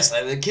mead. Yes,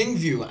 the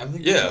Kingview. I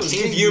think Yeah. it was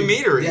Kingview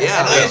Meadery,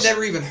 yeah. And I had Yeah.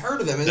 never even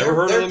heard of them. And Never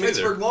heard of they're them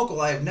Pittsburgh either.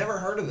 local. I have never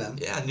heard of them.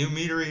 Yeah, new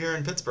meadery here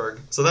in Pittsburgh.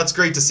 So that's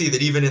great to see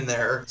that even in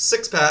their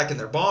 6-pack and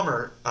their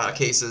bomber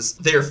cases,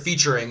 they're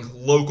featuring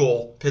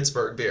local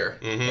Pittsburgh beer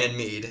and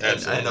mead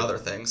and other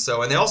things.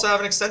 So, and they also have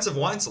an extensive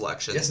wine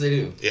selection. Yes, they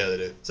do. Yeah, they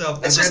do. So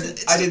I it's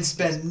just, I didn't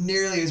spend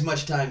nearly as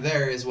much time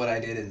there as what I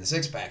did in the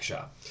 6-pack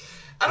shop.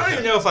 I don't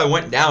even know if I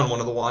went down one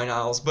of the wine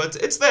aisles, but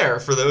it's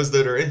there for those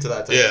that are into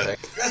that type of thing.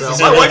 That's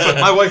So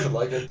my wife would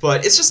like it.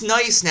 But it's just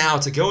nice now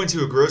to go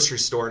into a grocery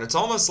store, and it's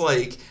almost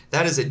like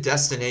that is a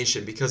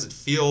destination because it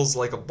feels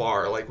like a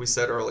bar, like we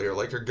said earlier.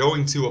 Like you're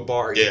going to a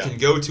bar. Yeah. You can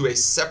go to a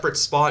separate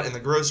spot in the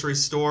grocery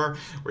store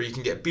where you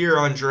can get beer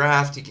on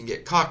draft, you can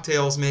get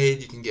cocktails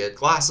made, you can get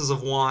glasses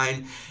of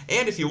wine,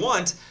 and if you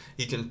want,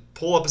 you can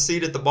pull up a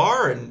seat at the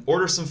bar and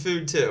order some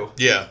food too.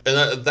 Yeah,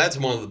 and that's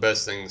one of the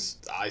best things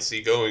I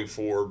see going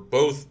for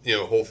both,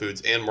 Whole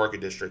Foods and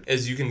Market District,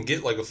 is you can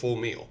get like a full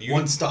meal.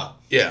 One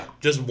stop. Yeah,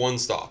 just one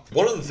stop.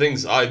 One of the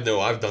things I know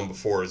I've done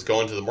before is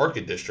gone to the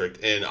Market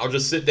District, and I'll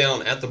just sit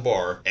down at the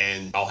bar,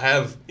 and I'll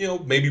have,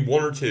 maybe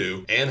one or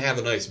two, and have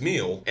a nice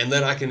meal, and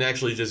then I can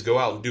actually just go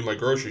out and do my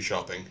grocery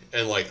shopping,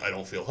 and I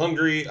don't feel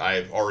hungry,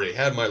 I've already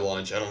had my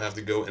lunch, I don't have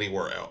to go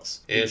anywhere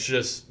else. And it's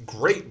just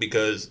great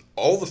because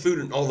all the food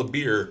and all the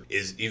beer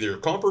is either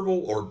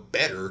comparable or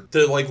better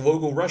to like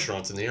local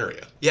restaurants in the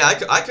area. Yeah,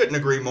 I couldn't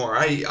agree more.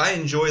 I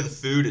enjoy the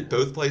food at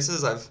both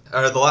places.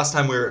 The last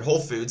time we were at Whole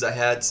Foods, I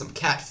had some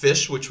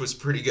catfish, which was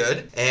pretty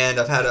good, and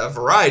I've had a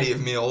variety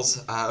of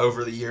meals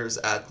over the years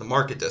at the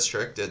Market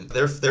District, and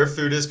their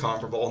food is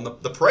comparable, and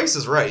the price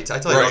is right. I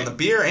tell you, on the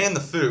beer and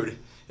the food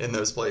in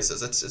those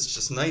places, it's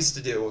just nice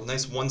to do, a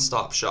nice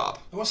one-stop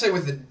shop. I will say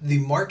with the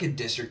Market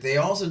District, they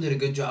also did a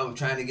good job of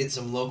trying to get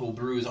some local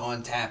brews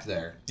on tap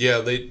there. Yeah,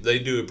 they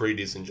do a pretty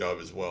decent job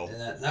as well.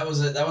 And that was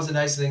a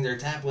nice thing. Their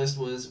tap list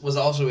was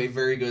also a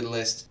very good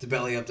list to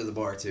belly up to the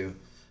bar too.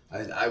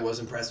 I was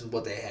impressed with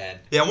what they had.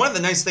 Yeah, one of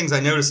the nice things I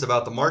noticed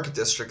about the Market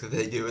District that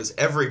they do is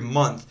every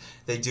month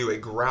they do a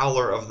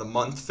Growler of the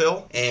Month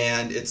fill,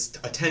 and it's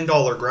a $10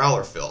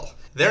 growler fill.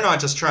 They're not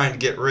just trying to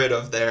get rid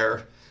of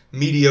their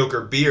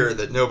mediocre beer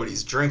that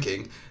nobody's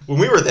drinking. When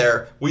we were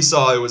there, we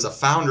saw it was a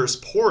Founders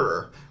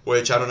Porter,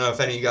 which I don't know if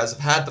any of you guys have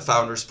had the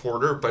Founders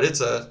Porter, but it's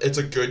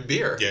a good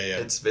beer. Yeah.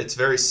 It's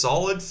very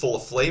solid, full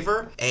of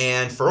flavor,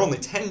 and for only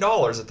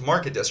 $10 at the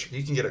Market District,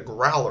 you can get a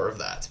growler of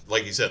that.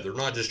 Like you said, they're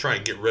not just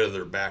trying to get rid of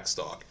their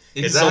backstock.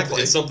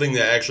 Exactly. It's something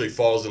that actually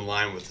falls in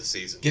line with the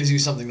season. Gives you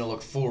something to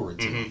look forward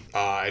to. Mm-hmm.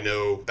 I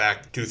know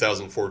back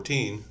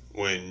 2014,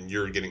 when you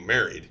were getting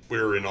married,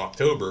 we were in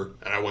October,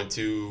 and I went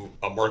to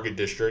a Market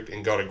District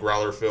and got a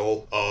growler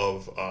fill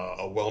of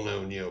a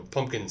well-known,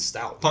 pumpkin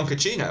stout.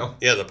 Punkachino.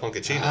 Yeah, the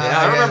Punkachino. Yeah,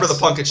 I remember the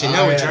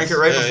Punkachino. We drank it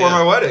right before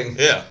my wedding.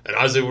 Yeah, and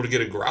I was able to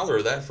get a growler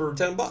of that for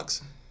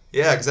 $10.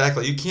 Yeah,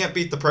 exactly. You can't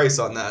beat the price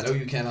on that. No,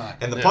 you cannot.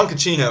 And the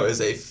Punkachino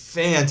is a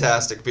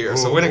fantastic beer.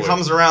 So when it boy.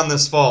 comes around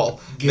this fall,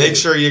 make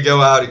sure you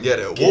go out and get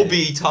it. We'll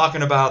be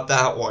talking about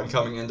that one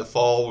coming into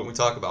fall when we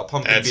talk about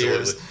pumpkin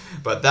beers.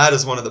 But that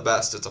is one of the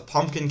best. It's a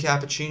pumpkin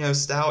cappuccino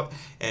stout,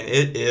 and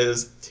it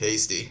is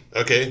tasty.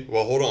 Okay,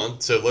 well, hold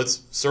on. So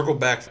let's circle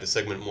back to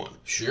segment 1.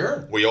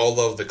 Sure. We all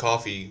love the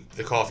coffee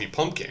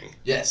pumpkin.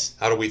 Yes.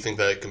 How do we think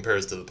that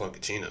compares to the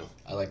Punkachino?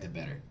 I like that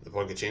better. The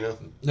Punkachino?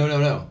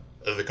 No.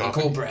 The coffee?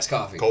 Cold press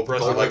coffee. Cold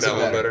press? I like that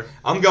one better.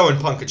 I'm going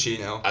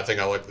Punkachino. I think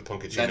I like the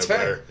Punkachino That's fair.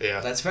 better.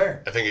 Yeah. That's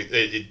fair. I think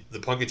the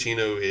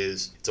Punkachino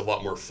it's a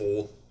lot more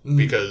full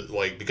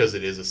because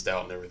it is a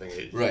stout and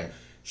everything. Right.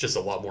 It's just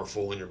a lot more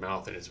full in your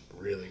mouth, and it's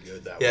really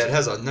good that way. Yeah, it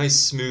has a nice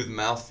smooth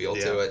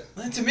mouthfeel to it.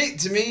 And to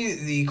me,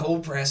 the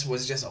cold press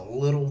was just a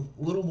little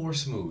more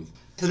smooth.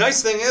 The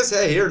nice thing is,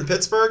 hey, here in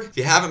Pittsburgh, if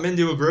you haven't been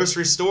to a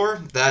grocery store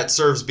that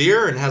serves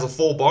beer and has a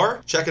full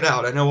bar, check it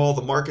out. I know all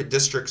the Market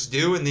Districts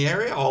do in the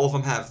area. All of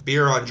them have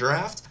beer on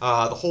draft.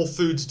 The Whole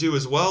Foods do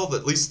as well,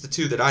 at least the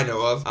two that I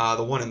know of.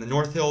 The one in the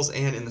North Hills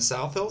and in the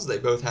South Hills. They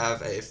both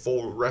have a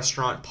full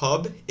restaurant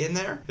pub in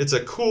there. It's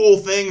a cool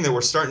thing that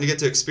we're starting to get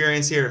to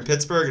experience here in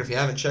Pittsburgh, and if you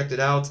haven't checked it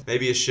out,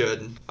 maybe you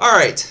should. All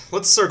right,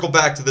 let's circle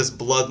back to this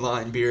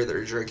Bloodline beer that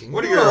you're drinking.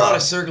 What are your... a lot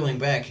of circling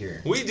back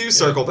here. We do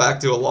circle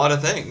back to a lot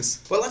of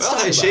things. Well, let's talk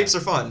about shapes are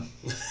fun.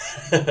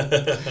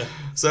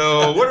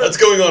 So that's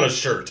going on a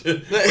shirt.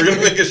 We're gonna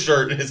make a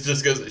shirt, and it's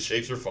just because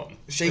shapes are fun.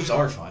 Shapes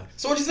are fun.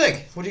 So what do you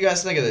think? What do you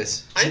guys think of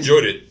this? I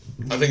enjoyed it.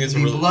 I think it's a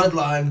really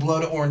Bloodline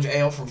Blood Orange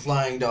Ale from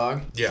Flying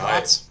Dog. Yeah,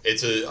 I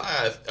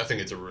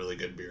think it's a really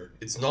good beer.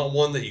 It's not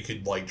one that you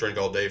could drink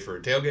all day for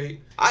a tailgate.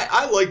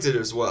 I liked it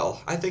as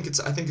well. I think it's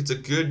a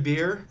good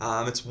beer.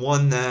 It's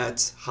one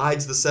that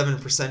hides the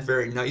 7%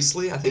 very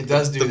nicely. I think it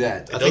does do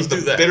that. I think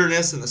the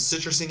bitterness and the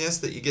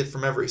citrusiness that you get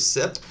from every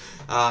sip,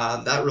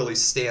 that really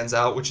stands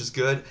out, which is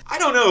good. I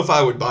don't know if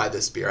I would buy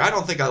this beer. I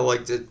don't think I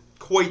liked it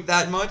quite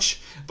that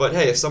much. But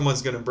hey, if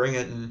someone's going to bring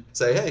it and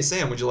say, hey,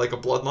 Sam, would you like a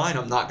Bloodline?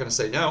 I'm not going to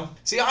say no.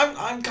 See,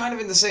 I'm kind of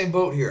in the same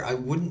boat here. I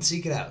wouldn't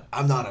seek it out.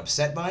 I'm not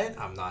upset by it.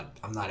 I'm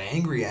not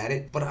angry at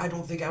it. But I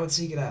don't think I would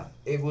seek it out.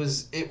 It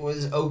was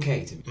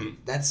okay to me.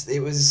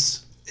 It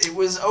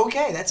was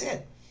okay. That's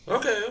it.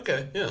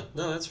 Okay, yeah,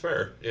 no, that's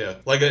fair. Yeah,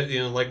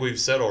 like we've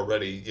said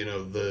already,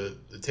 the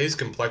taste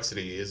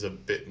complexity is a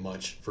bit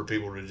much for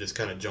people to just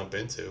kind of jump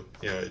into.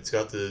 It's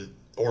got the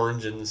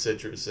orange and the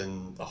citrus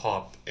and the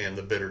hop and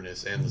the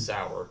bitterness and the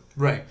sour.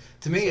 Right.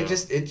 To me, it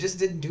just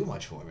didn't do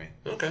much for me.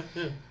 Okay,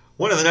 yeah.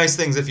 One of the nice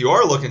things, if you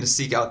are looking to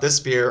seek out this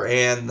beer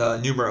and the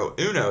Numero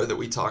Uno that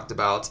we talked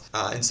about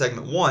in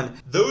segment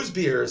 1, those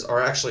beers are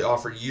actually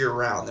offered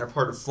year-round. They're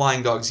part of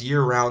Flying Dog's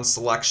year-round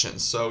selection,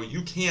 so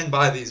you can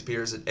buy these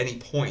beers at any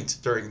point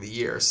during the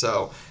year.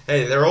 So,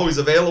 hey, they're always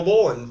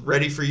available and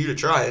ready for you to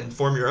try and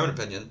form your own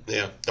opinion.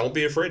 Yeah, don't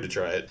be afraid to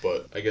try it,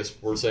 but I guess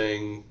we're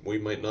saying we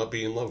might not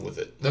be in love with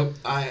it. Nope,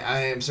 I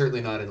am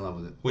certainly not in love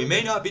with it. We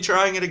may not be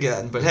trying it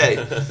again, but hey,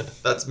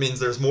 that means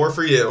there's more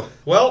for you.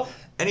 Well,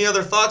 any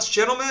other thoughts,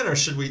 gentlemen, or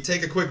should we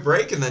take a quick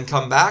break and then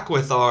come back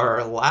with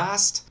our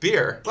last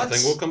beer? I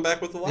think we'll come back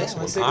with the last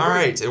one. All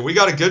right, and we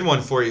got a good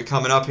one for you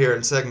coming up here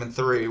in segment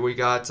 3. We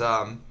got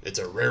it's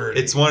a rarity.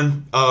 It's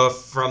one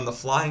from the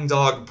Flying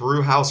Dog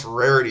Brewhouse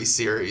Rarity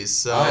Series.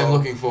 So I'm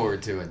looking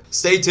forward to it.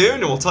 Stay tuned,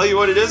 and we'll tell you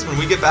what it is when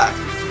we get back.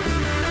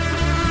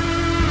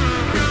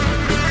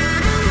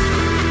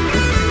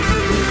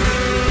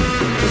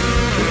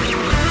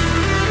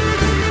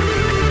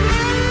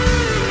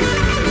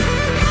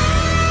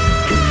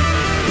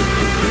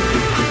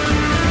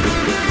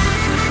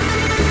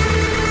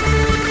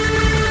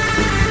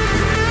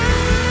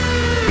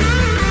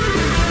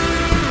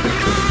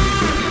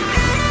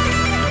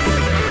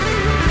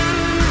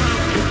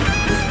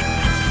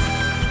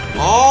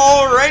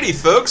 Alrighty,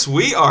 folks,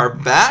 we are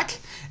back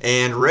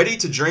and ready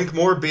to drink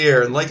more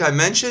beer. And like I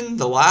mentioned,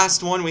 the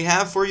last one we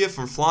have for you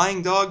from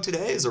Flying Dog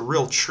today is a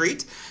real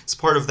treat. It's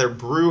part of their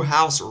Brew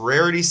House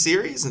Rarity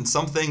series and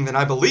something that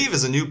I believe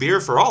is a new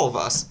beer for all of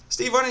us.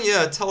 Steve, why don't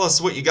you tell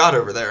us what you got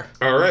over there?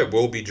 All right,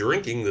 we'll be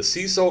drinking the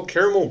Sea Salt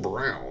Caramel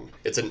Brown.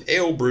 It's an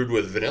ale brewed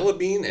with vanilla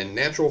bean and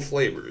natural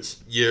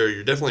flavors. Yeah,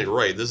 you're definitely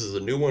right. This is a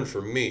new one for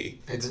me.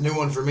 It's a new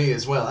one for me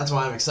as well. That's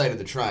why I'm excited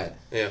to try it.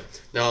 Yeah.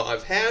 Now,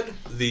 I've had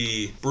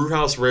the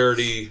Brewhouse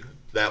Rarity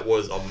that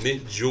was a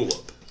mint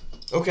julep.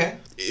 Okay.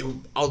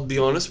 I'll be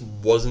honest,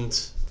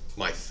 wasn't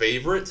my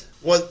favorite.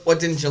 What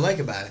didn't you like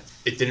about it?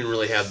 It didn't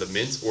really have the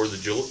mint or the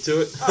julep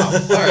to it.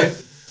 Oh, all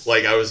right.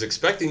 Like, I was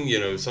expecting,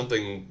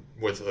 something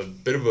with a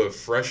bit of a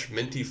fresh,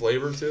 minty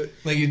flavor to it.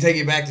 Like you take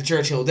it back to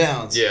Churchill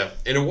Downs. Yeah,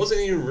 and it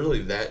wasn't even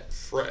really that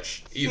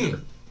fresh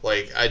either.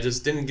 Like, I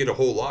just didn't get a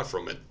whole lot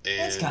from it. And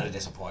That's kind of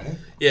disappointing.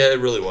 yeah, it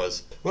really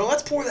was. Well,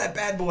 let's pour that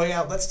bad boy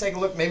out. Let's take a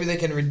look. Maybe they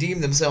can redeem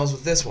themselves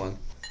with this one.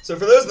 So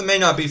for those that may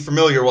not be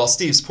familiar while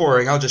Steve's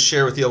pouring, I'll just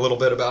share with you a little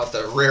bit about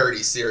the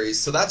Rarity series.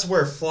 So that's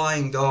where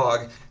Flying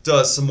Dog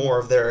does some more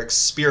of their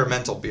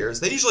experimental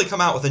beers. They usually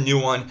come out with a new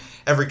one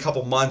every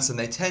couple months, and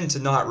they tend to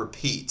not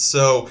repeat.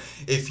 So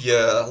if you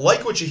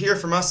like what you hear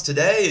from us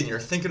today and you're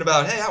thinking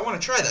about, hey, I want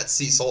to try that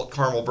Sea Salt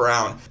Caramel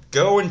Brown,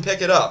 go and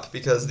pick it up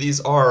because these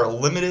are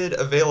limited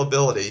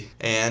availability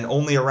and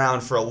only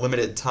around for a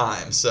limited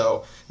time.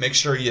 So make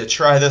sure you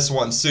try this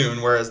one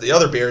soon, whereas the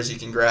other beers you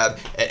can grab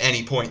at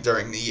any point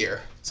during the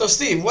year. So,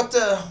 Steve, what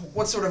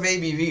sort of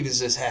ABV does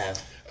this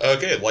have?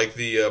 Okay, like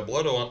the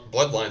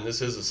Bloodline,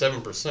 this is a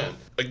 7%.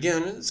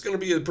 Again, it's going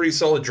to be a pretty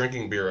solid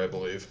drinking beer, I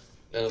believe.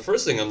 Now, the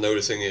first thing I'm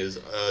noticing is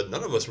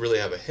none of us really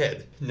have a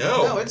head.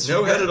 No, it's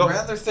no head at all.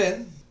 rather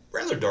thin.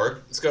 Rather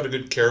dark. It's got a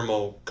good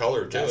caramel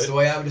color to That's it. the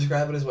way I would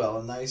describe it as well.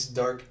 A nice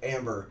dark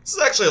amber. This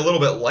is actually a little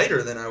bit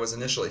lighter than I was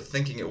initially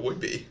thinking it would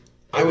be.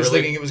 I was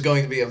really? thinking it was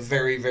going to be a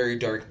very, very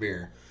dark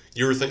beer.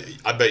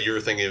 I bet you were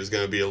thinking it was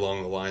going to be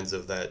along the lines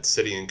of that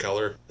City in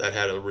Color that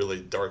had a really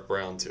dark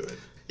brown to it.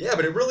 Yeah,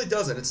 but it really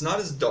doesn't. It's not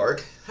as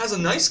dark. Has a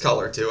nice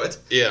color to it.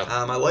 Yeah.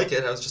 I like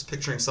it. I was just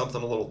picturing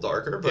something a little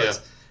darker, but Yeah.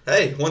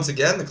 hey, once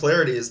again, the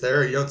clarity is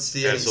there. You don't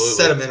see any Absolutely.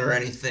 sediment or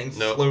anything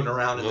Nope. floating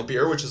around in the Nope.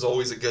 beer, which is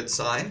always a good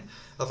sign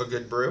of a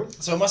good brew.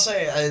 So I must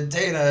say,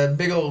 taking a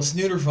big old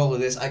snooterful of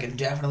this, I can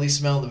definitely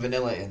smell the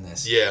vanilla in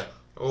this. Yeah.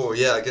 Oh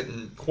yeah,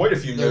 getting quite a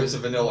few notes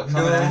of vanilla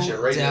coming at you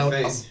right in doubt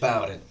your face.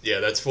 about it.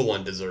 Yeah, that's full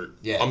on dessert.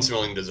 Yeah. I'm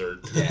smelling dessert.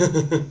 Yeah.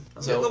 I'm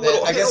So, getting a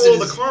little, I I'm getting guess a little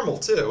it of is- the caramel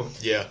too.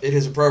 Yeah. It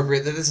is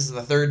appropriate that this is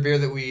the third beer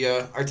that we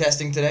are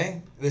testing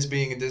today, this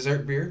being a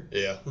dessert beer.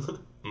 Yeah.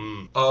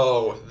 Mm.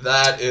 Oh,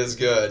 that is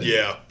good.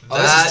 Yeah. Oh,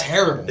 this That is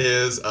terrible.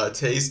 is a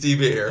tasty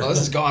beer. Oh, this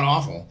has gone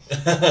awful.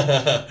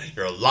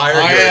 You're a liar.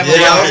 I You're am a a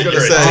Yeah, I was liar. gonna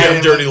You're say. a I damn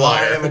am dirty I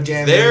liar. am a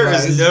damn There dirty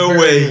liar. This is no very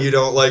way good. you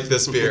don't like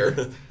this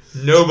beer.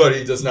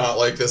 Nobody does not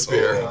like this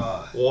beer.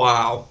 Oh.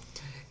 Wow.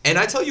 And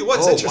I tell you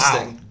what's Oh,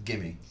 interesting. wow.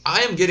 Gimme.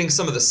 I am getting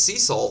some of the sea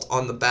salt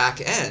on the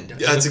back end.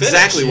 Yeah, that's The finish.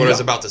 exactly what I was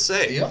Yeah. about to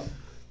say. Yep.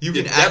 You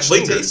can Yeah, that actually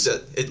lingers. taste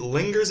it. It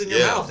lingers in your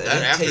Yeah, mouth, and that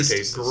it aftertaste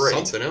tastes is great.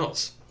 something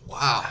else.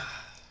 Wow.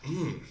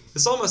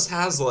 This almost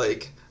has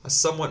like a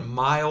somewhat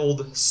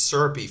mild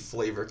syrupy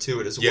flavor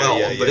to it as Yeah, well.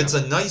 yeah, But yeah. it's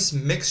a nice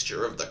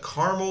mixture of the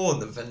caramel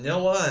and the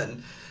vanilla,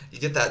 and you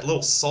get that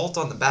little salt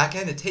on the back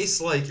end. It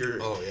tastes like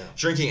you're Oh, yeah.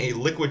 drinking a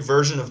liquid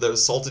version of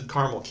those salted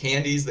caramel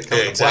candies that come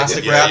Yeah, in a exactly.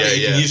 plastic Yeah, wrap yeah, that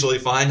you can yeah. usually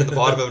find at the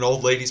bottom of an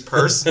old lady's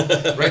purse.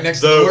 Right next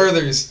to Though- the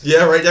Werther's.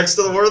 Yeah, right next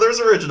to the Werther's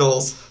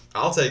Originals.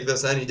 I'll take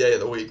this any day of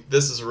the week.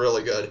 This is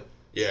really good.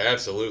 Yeah,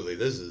 absolutely.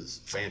 This is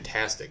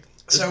fantastic.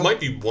 This So- might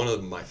be one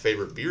of my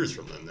favorite beers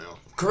from them now.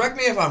 Correct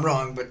me if I'm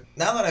wrong, but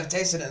now that I've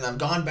tasted it and I've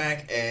gone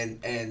back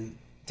and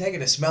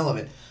taken a smell of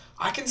it,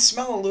 I can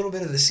smell a little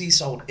bit of the sea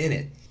salt in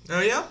it. Oh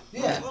yeah?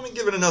 Yeah. Let me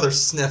give it another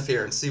sniff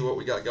here and see what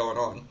we got going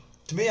on.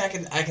 To me, I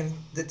can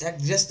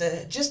detect just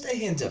a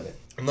hint of it.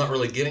 I'm not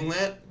really getting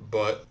that,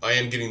 but I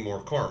am getting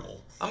more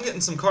caramel. I'm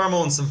getting some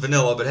caramel and some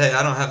vanilla, but hey,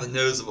 I don't have the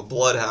nose of a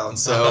bloodhound,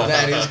 so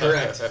That is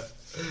correct.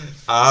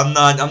 I'm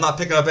not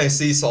picking up any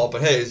sea salt.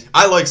 But hey,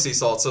 I like sea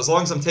salt, so as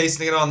long as I'm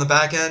tasting it on the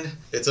back end,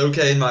 it's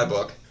okay in my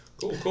book.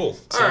 Cool, cool.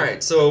 All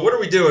right, so what are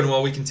we doing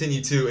while we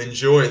continue to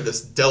enjoy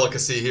this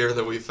delicacy here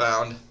that we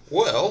found?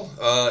 Well,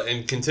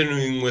 and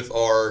continuing with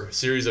our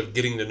series of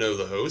getting to know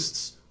the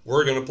hosts,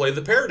 we're going to play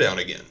the Pair Down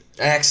again.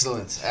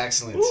 Excellent.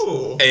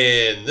 Ooh.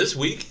 And this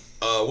week,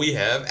 we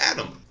have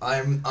Adam.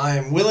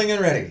 I'm willing and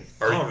ready.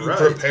 Are All you right.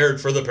 prepared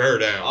for the Pair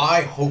Down?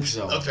 I hope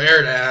so. A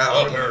pair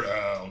down. Pair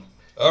Down.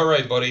 All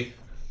right, buddy.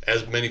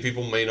 As many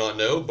people may not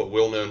know, but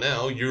will know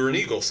now, you're an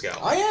Eagle Scout.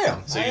 I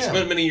am. So I you am.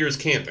 spent many years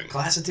camping.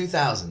 Class of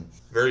 2000.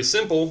 Very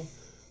simple.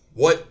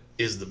 What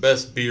is the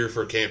best beer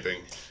for camping?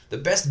 The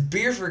best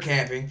beer for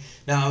camping.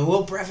 Now, I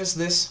will preface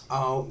this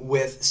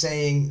with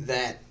saying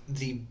that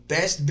the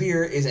best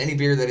beer is any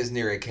beer that is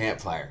near a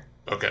campfire.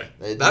 Okay.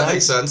 That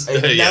makes sense.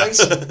 A Yeah.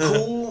 nice,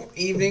 cool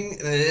evening,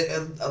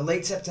 a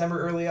late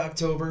September, early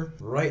October,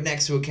 right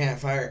next to a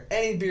campfire.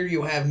 Any beer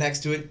you have next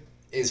to it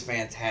is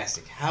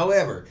fantastic.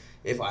 However,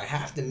 if I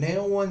have to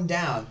nail one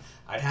down,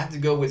 I'd have to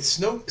go with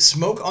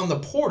Smoke on the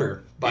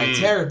Porter by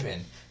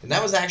Terrapin. And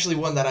that was actually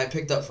one that I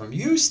picked up from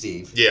you,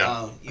 Steve.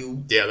 Yeah.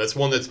 Yeah, that's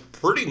one that's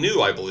pretty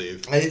new, I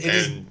believe. It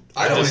is.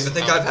 I don't even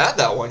think I've had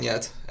that one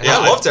yet. And Yeah,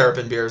 I love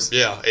Terrapin beers.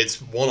 Yeah,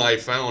 it's one I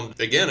found,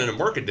 again, in a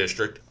market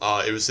district.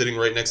 It was sitting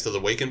right next to the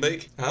Wake and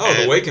Bake.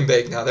 Oh, the Wake and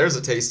Bake. Now, there's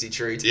a tasty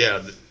treat.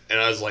 Yeah, and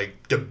I was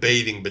like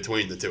debating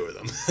between the two of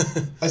them.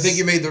 I think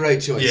you made the right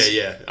choice.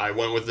 Yeah. I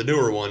went with the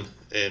newer one,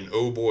 and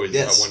oh boy, is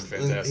that one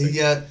fantastic. He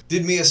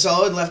did me a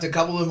solid, left a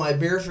couple in my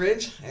beer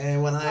fridge,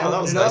 and when I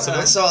opened it up and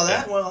I saw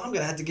that, well, I'm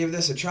going to have to give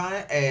this a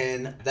try,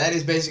 and that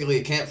is basically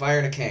a campfire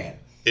in a can.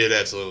 It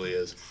absolutely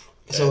is.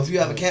 So if you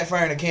have a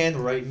campfire in a can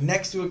right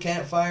next to a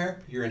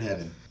campfire, you're in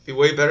heaven. Be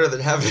way better than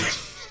having a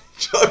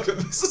jug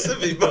of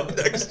Mississippi Mud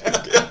next to a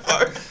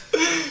campfire.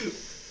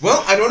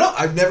 Well, I don't know.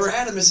 I've never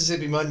had a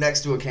Mississippi Mud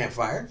next to a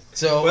campfire.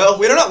 So, well,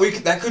 we don't know.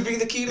 That could be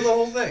the key to the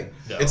whole thing.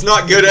 No. It's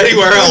not good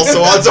anywhere else,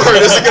 so odds are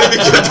it isn't going to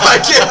be good by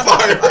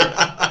campfire.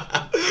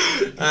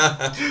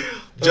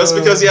 Just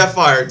because you have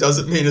fire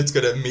doesn't mean it's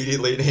going to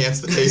immediately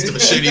enhance the taste of a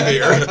shitty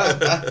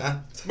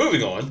beer.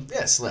 Moving on.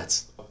 Yes,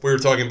 let's. We were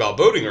talking about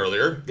boating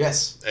earlier.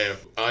 Yes. And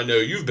I know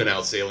you've been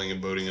out sailing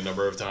and boating a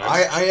number of times.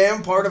 I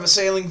am part of a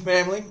sailing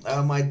family.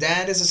 My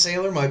dad is a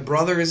sailor. My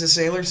brother is a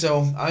sailor.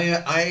 So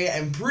I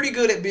am pretty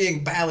good at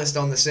being ballast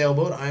on the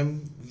sailboat.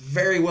 I'm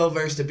very well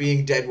versed at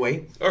being dead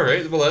weight. All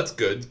right. Well, that's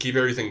good. Keep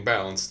everything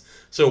balanced.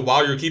 So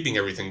while you're keeping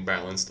everything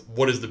balanced,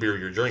 what is the beer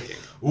you're drinking?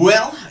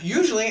 Well,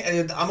 usually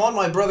I'm on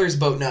my brother's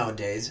boat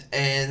nowadays,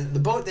 and the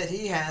boat that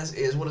he has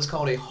is what is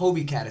called a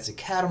Hobie Cat. It's a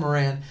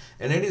catamaran,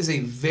 and it is a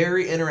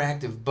very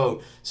interactive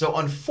boat. So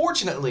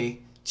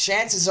unfortunately,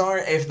 chances are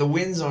if the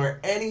winds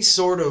are any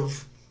sort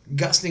of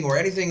gusting or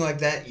anything like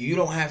that, you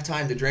don't have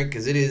time to drink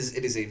because it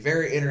is a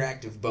very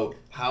interactive boat.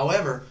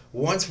 However,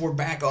 once we're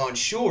back on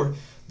shore,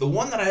 the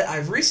one that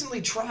I've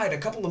recently tried a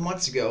couple of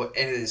months ago,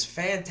 and it is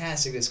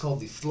fantastic. It's called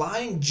the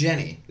Flying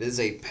Jenny. It is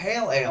a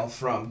pale ale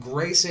from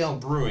Grey Sail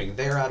Brewing.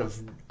 They're out of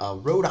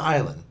Rhode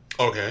Island.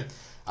 Okay.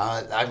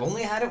 I've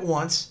only had it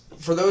once.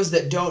 For those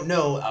that don't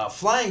know,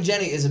 Flying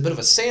Jenny is a bit of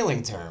a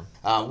sailing term.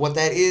 What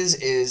that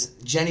is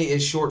Jenny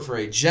is short for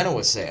a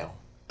Genoa sail.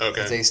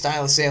 Okay. It's a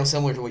style of sail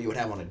similar to what you would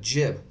have on a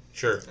jib.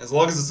 Sure. As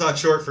long as it's not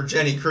short for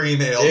Jenny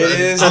Cream Ale, It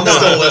then is I'm not.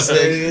 still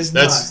listening. It is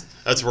not.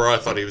 That's where I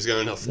thought he was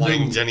going to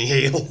Flying Jenny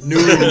Hale. No,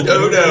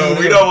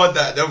 we don't want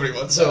that. Nobody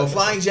wants So that.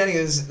 Flying Jenny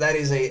is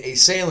a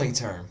sailing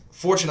term.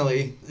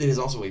 Fortunately, it is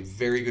also a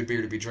very good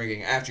beer to be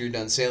drinking after you're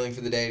done sailing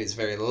for the day. It's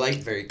very light,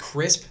 very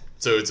crisp.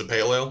 So it's a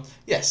pale ale?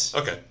 Yes.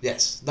 Okay.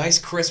 Yes. Nice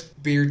crisp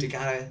beer to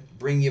kind of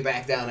bring you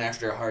back down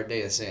after a hard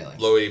day of sailing.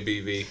 Low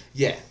ABV.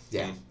 Yeah.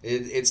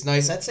 It's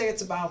nice. I'd say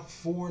it's about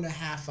 4.5%,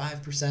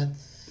 5%.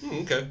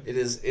 Okay.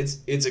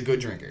 It's a good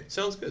drinker.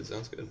 Sounds good.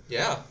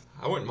 Yeah,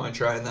 I wouldn't mind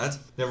trying that.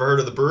 Never heard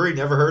of the brewery,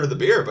 never heard of the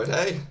beer, but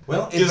hey,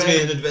 Well, gives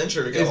me an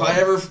adventure to go If on. I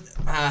ever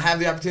have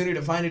the opportunity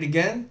to find it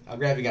again, I'll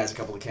grab you guys a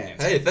couple of cans.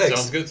 Hey,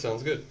 thanks.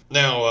 Sounds good.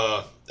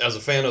 Now, as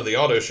a fan of the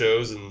auto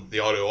shows and the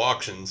auto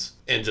auctions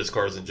and just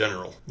cars in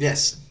general.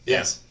 Yes.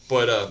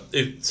 But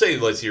say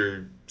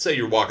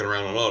you're walking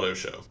around an auto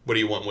show, what do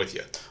you want with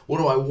you? What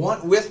do I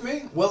want with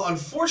me? Well,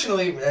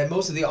 unfortunately, at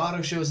most of the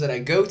auto shows that I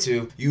go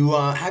to, you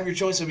have your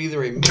choice of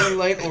either a Miller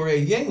Lite or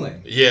a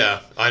Yingling. Yeah,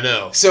 I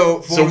know.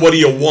 So what do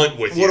you want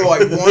with you? What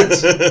do I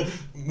want?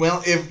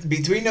 Well, if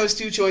between those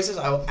two choices,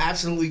 I will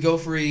absolutely go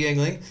for a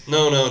Yingling.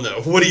 No.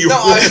 What do you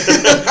what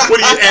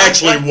do you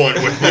actually want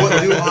with you?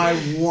 What do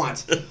I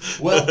want?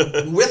 Well,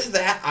 with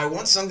that, I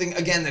want something,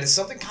 again, that is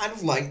something kind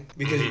of light,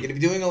 because you're going to be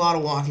doing a lot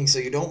of walking, so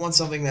you don't want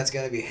something that's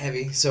going to be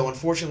heavy. So,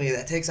 unfortunately,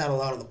 that takes out a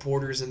lot of the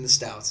porters and the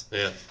stouts.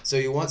 Yeah. So,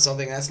 you want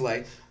something that's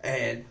light.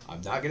 And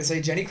I'm not going to say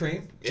Jenny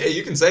Cream. Yeah,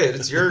 you can say it.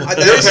 It's your That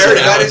your is true.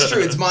 paradigm. That is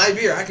true. It's my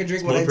beer. I can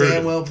drink what I Small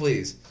damn well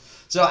please.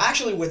 So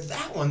actually, with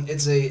that one,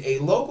 it's a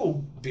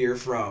local beer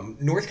from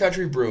North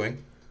Country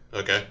Brewing.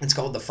 Okay. It's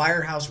called the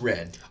Firehouse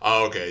Red.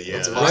 Oh, okay. Yeah.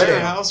 It's That's, red ale.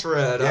 Firehouse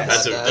Red.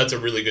 Yes. that's a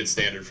really good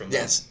standard from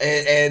them. Yes,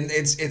 and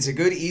it's a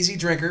good, easy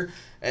drinker.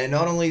 And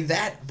not only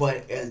that,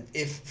 but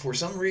if for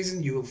some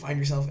reason you find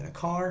yourself in a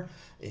car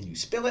and you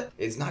spill it,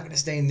 it's not going to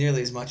stain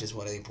nearly as much as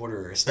what a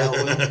porter or a stout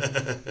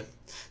will.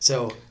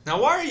 So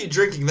Now, why are you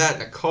drinking that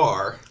in a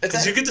car?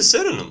 Because you get to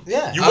sit in them.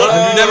 Yeah. Have you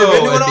Oh, never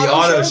been to at the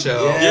auto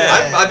show?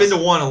 Yes. I've been to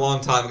one a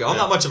long time ago. I'm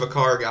Yeah. not much of a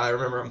car guy. I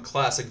remember I'm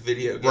classic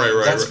video games.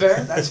 Right. That's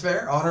fair. That's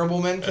fair.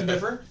 Honorable men can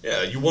differ.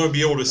 Yeah, you want to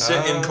be able to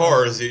sit in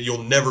cars that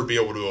you'll never be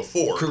able to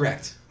afford.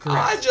 Correct.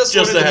 I just Just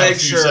wanted to to have a make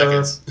few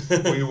sure seconds.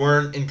 we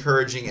weren't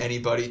encouraging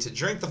anybody to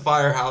drink the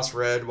Firehouse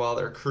Red while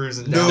they're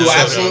cruising down. No, No,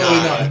 absolutely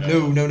no, not.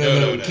 no,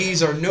 No. no.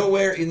 Keys are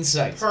nowhere in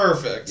sight.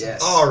 Perfect.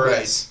 Yes. All right.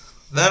 Yes.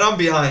 Then I'm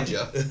behind you.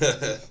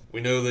 We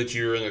know that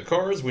you're into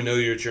cars. We know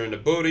that you're into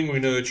boating. We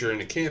know that you're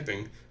into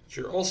camping. But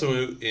you're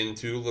also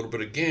into a little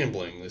bit of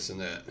gambling, this and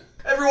that.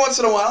 Every once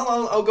in a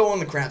while, I'll go on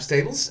the craps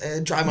tables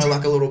and try my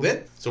luck a little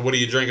bit. So what are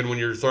you drinking when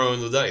you're throwing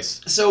the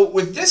dice? So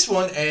with this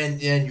one,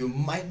 and you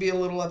might be a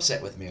little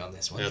upset with me on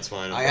this one. That's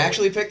fine. I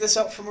actually picked this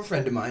up from a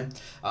friend of mine.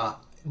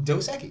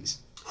 Dos Equis.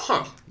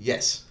 Huh.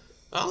 Yes.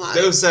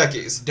 Dos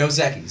Equis. Dos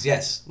Equis,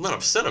 yes. I'm not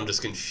upset. I'm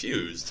just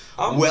confused.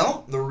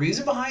 Well, the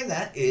reason behind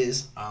that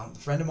is a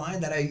friend of mine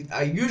that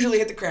I usually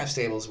hit the craps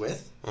tables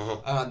with.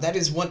 Uh-huh. That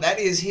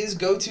is his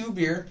go-to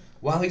beer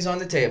while he's on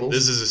the table.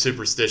 This is a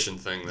superstition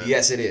thing, then.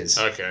 Yes, it is.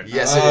 Okay.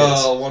 Yes, it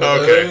is. One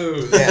of Okay.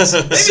 those. Yes.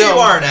 Maybe So- you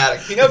are an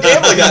addict. You know,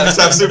 gambling addicts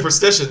have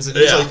superstitions, and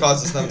usually Yeah.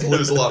 causes them to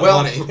lose a lot of Well,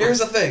 money. here's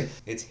the thing.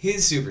 It's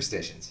his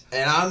superstitions,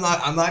 and I'm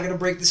not going to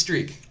break the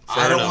streak.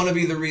 Fair I don't enough. want to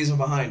be the reason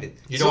behind it.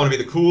 You don't want to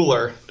be the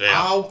cooler. Yeah.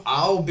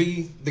 I'll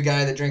be the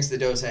guy that drinks the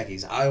Dos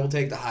Equis. I will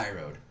take the high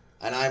road,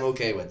 and I'm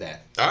okay with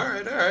that. All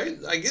right.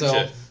 I get So,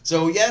 you.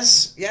 so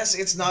yes,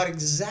 it's not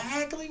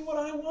exactly what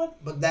I want,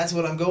 but that's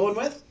what I'm going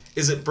with.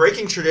 Is it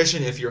breaking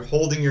tradition if you're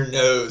holding your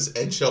nose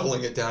and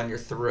shoveling it down your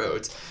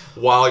throat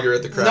while you're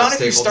at the craps Not if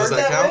table? you start Does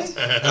that that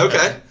count?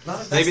 Okay.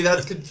 Not if that's- Maybe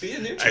that could be a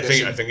new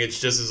tradition. I think it's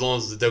just as long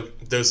as the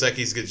Dos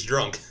Equis gets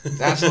drunk.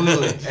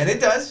 Absolutely, and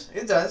it does.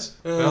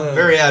 Well,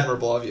 very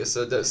admirable of you.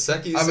 So Dos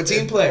Equis. I'm a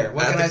team player.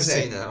 What at can the I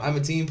say? casino. I'm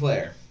a team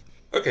player.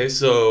 Okay,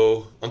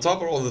 so on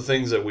top of all the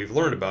things that we've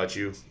learned about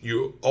you,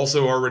 you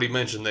also already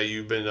mentioned that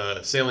you've been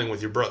sailing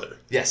with your brother.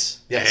 Yes.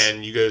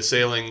 And you go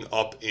sailing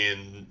up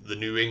in the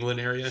New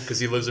England area because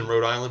he lives in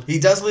Rhode Island. He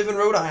does live in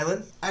Rhode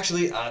Island.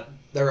 Actually,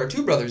 there are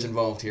two brothers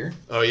involved here.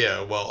 Oh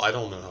yeah, well I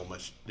don't know how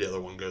much the other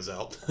one goes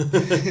out.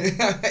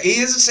 He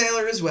is a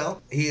sailor as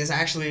well. He is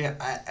actually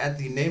at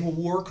the Naval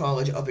War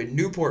College up in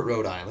Newport,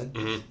 Rhode Island,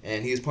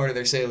 and he is part of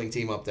their sailing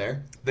team up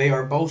there.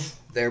 They're both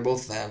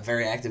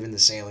very active in the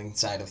sailing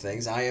side of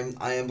things. I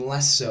am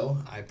less so.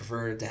 I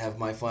prefer to have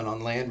my fun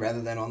on land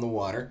rather than on the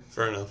water.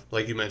 Fair enough.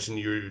 Like you mentioned,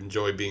 you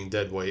enjoy being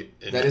dead weight.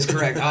 And That is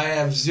correct. I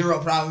have zero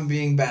problem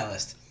being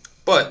ballast.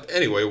 But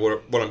anyway,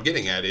 what I'm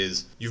getting at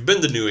is you've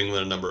been to New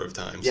England a number of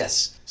times.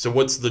 Yes. So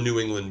what's the New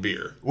England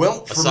beer?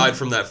 Well, Aside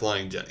from that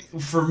Flying Jenny.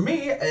 for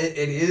me,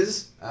 it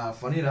is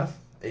funny enough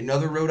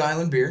another Rhode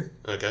Island beer.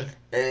 Okay.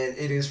 And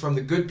it is from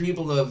the good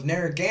people of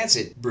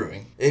Narragansett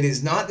Brewing. It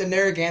is not the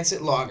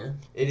Narragansett Lager.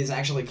 It is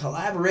actually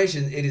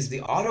collaboration. It is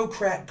the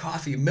Autocrat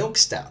Coffee Milk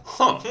Stout.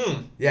 Huh.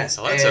 Yes.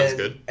 Oh, that sounds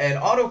good. And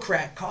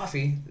Autocrat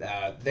Coffee,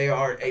 they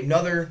are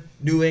another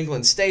New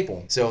England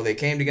staple. So they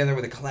came together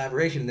with a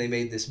collaboration and they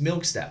made this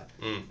milk stout.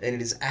 And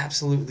it is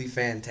absolutely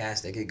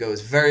fantastic. It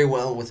goes very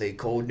well with a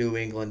cold New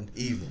England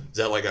evening. Is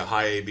that like a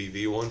high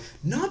ABV one?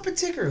 Not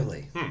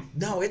particularly.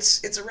 No,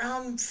 it's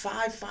around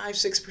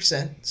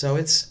 5-6%. So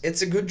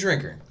it's a good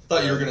drinker.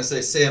 Thought you were gonna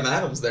say Sam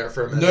Adams there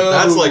for a minute. No.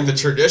 That's like the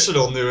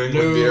traditional New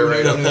England beer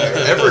right up there.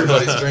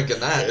 Everybody's drinking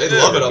that. They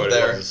love it up Everybody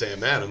there. loves the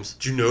Sam Adams.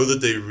 Do you know that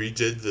they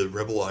redid the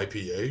Rebel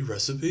IPA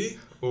recipe?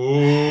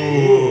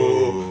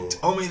 Ooh.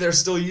 Tell me they're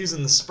still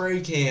using the spray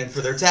can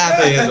for their tap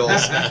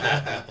handles.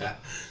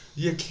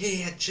 You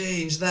can't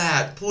change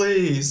that,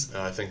 please.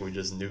 I think we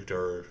just nuked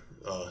our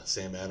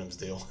Sam Adams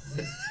deal.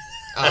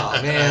 Oh,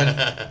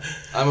 man.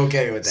 I'm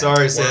okay with that.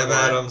 Sorry, Sam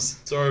Why? Adams.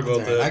 Sorry about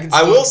That's all right. that. I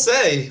I can will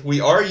say,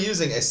 we are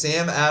using a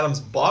Sam Adams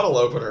bottle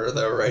opener,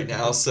 though, right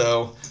now,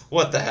 so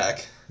what the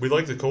heck? We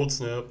like the cold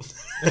snap.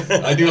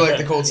 I do like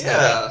the cold snap.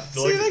 Yeah, I see,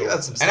 like they the got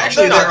cold- some And stuff.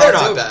 actually, they're their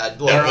not October-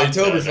 bad. Look, their they-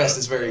 Oktoberfest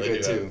is very they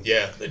good, do too. have-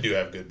 yeah, they do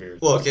have good beers.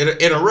 Look,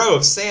 in a row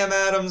of Sam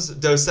Adams,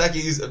 Dos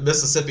Equis, and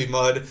Mississippi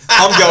Mud,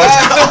 I'm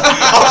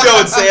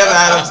going Sam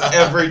Adams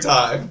every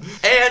time.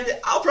 And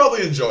I'll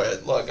probably enjoy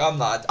it. Look,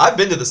 I've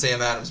been to the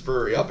Sam Adams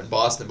Brewery up in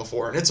Boston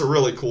before, and it's a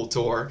really cool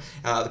tour.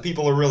 The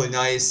people are really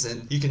nice,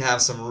 and you can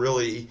have some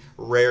really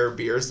rare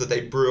beers that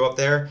they brew up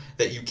there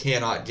that you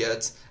cannot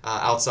get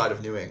outside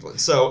of New England.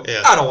 So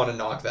Yeah. I don't want to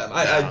knock them.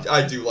 Yeah.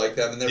 I do like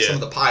them, and they're some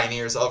of the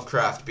pioneers of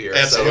craft beer.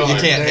 Absolutely. So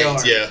you can't They hate.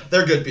 are. Yeah.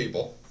 They're good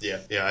people. Yeah,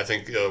 I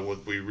think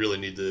what we really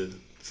need to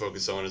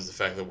focus on is the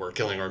fact that we're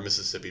killing our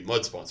Mississippi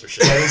Mud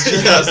sponsorship.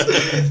 Yes.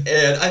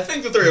 And I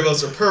think the three of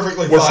us are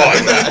perfectly We're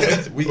fine with fine.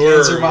 that. We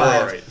can survive. We're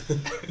all right.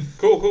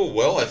 Cool.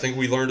 Well, I think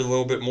we learned a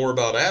little bit more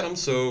about Adam,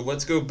 so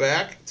let's go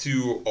back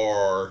to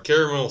our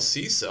caramel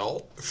sea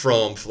salt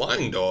from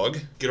Flying Dog.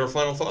 Get our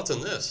final thoughts on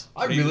this.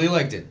 I really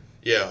liked it.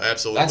 Yeah,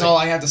 absolutely. That's all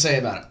I have to say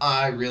about it.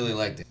 I really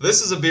liked it.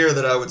 This is a beer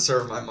that I would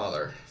serve my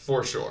mother,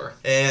 for sure.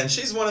 And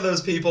she's one of those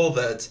people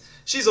that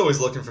she's always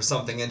looking for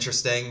something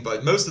interesting,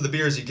 but most of the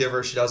beers you give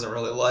her she doesn't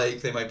really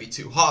like. They might be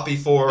too hoppy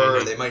for her,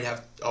 or they might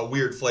have a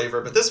weird flavor,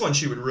 but this one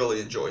she would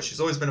really enjoy. She's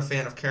always been a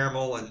fan of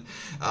caramel and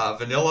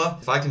vanilla.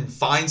 If I can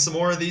find some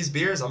more of these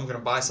beers, I'm going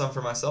to buy some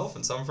for myself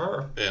and some for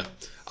her. Yeah.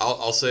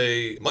 I'll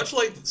say, much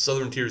like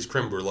Southern Tier's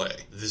Creme Brulee,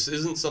 this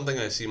isn't something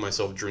I see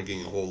myself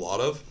drinking a whole lot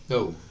of.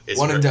 No. It's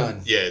One and very-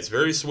 done. Yeah, it's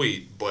very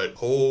sweet, but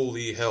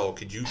holy hell,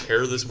 could you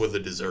pair this with a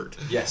dessert?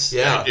 Yes.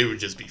 Yeah. It would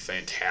just be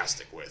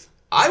fantastic with.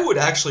 I would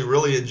actually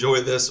really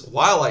enjoy this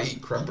while I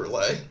eat creme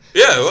brulee.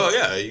 Yeah, well,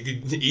 yeah, you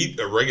could eat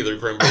a regular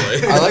creme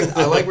brulee.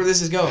 I like where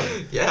this is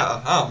going.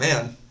 Yeah. Oh,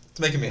 man.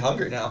 making me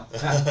hungry now.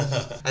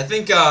 I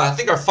think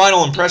our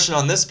final impression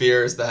on this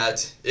beer is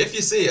that if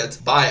you see it,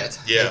 buy it.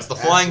 Yeah, It's the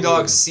Flying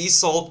Dog absolutely. Sea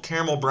Salt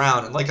Caramel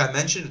Brown. And like I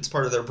mentioned, it's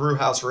part of their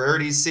Brewhouse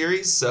Rarities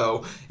series,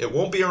 so it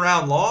won't be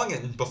around long,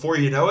 and before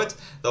you know it,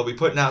 they'll be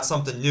putting out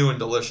something new and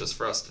delicious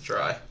for us to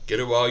try. Get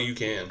it while you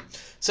can.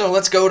 So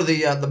let's go to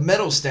the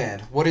medal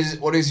stand. What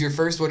is your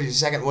first? What is your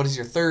second? What is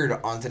your third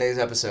on today's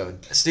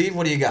episode? Steve,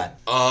 what do you got?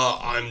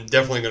 I'm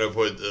definitely gonna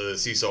put the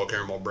Sea Salt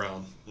Caramel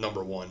Brown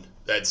number one.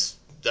 That's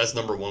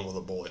number one with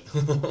a bullet.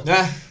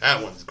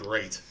 That one's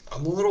great.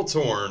 I'm a little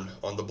torn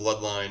on the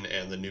Bloodline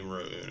and the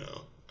Numero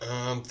Uno.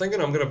 I'm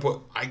thinking I'm gonna put.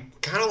 I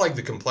kind of like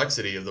the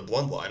complexity of the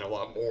Bloodline a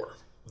lot more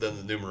than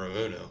the Numero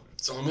Uno.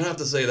 So I'm gonna have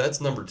to say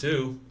that's number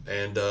two,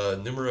 and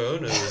Numero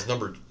Uno is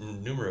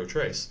Numero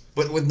Tres.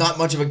 But with not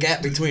much of a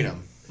gap between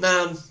them.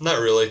 Nah, not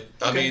really.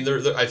 I Okay.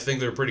 mean, I think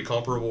they're pretty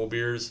comparable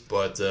beers,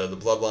 but the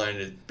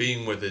Bloodline,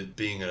 being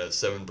at a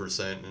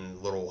 7% and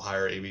a little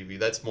higher ABV,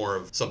 that's more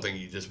of something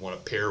you just want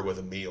to pair with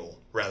a meal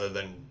rather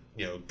than,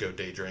 go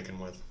day drinking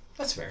with.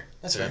 That's fair.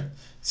 That's Yeah. fair.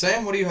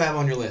 Sam, what do you have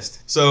on your list?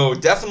 So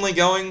definitely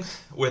going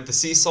with the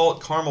Sea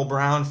Salt Caramel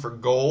Brown for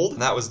gold.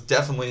 That was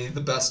definitely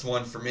the best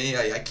one for me.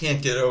 I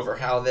can't get over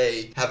how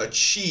they have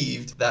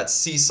achieved that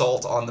sea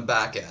salt on the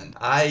back end.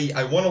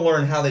 I want to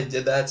learn how they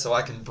did that so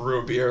I can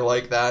brew a beer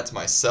like that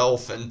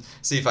myself and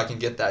see if I can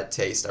get that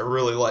taste. I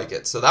really like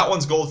it. So that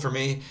one's gold for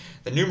me.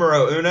 The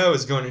Numero Uno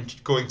is going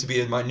to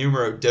be in my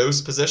Numero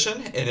Dos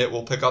position, and it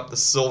will pick up the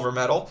silver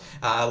medal.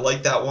 I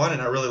like that one,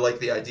 and I really like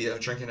the idea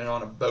of drinking it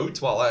on a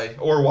boat while I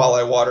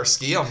water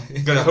ski. I'm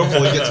going to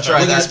hopefully get to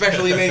try With that. their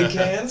specially made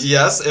cans?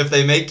 Yes, if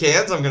they make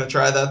cans, I'm going to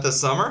try that this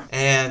summer.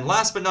 And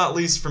last but not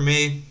least for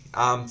me,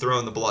 I'm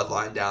throwing the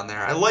Bloodline down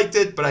there. I liked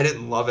it, but I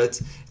didn't love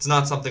it. It's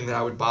not something that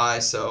I would buy,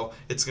 so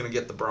it's going to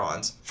get the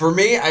bronze. For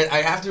me,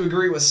 I have to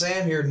agree with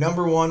Sam here.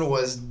 Number one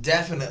was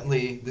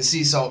definitely the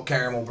Sea Salt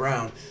Caramel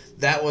Brown.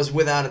 That was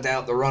without a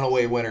doubt the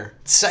runaway winner.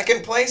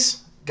 Second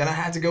place, gonna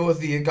have to go with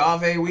the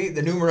agave wheat.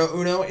 The Numero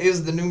Uno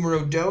is the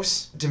Numero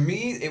Dos. To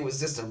me, it was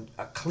just a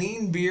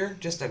clean beer,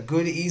 just a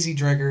good, easy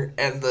drinker.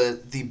 And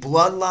the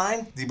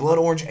Bloodline, the Blood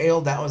Orange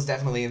Ale, that was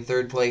definitely in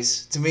third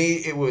place. To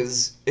me, it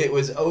was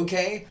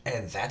okay,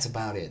 and that's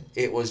about it.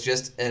 It was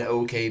just an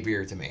okay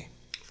beer to me.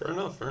 Fair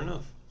enough.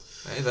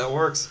 Hey, that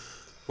works.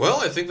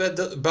 Well, I think that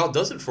about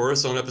does it for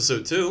us on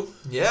episode 2.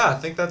 Yeah, I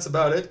think that's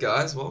about it,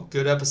 guys. Well,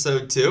 good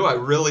episode 2. I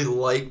really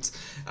liked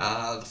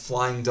the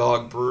Flying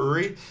Dog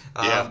Brewery.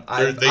 They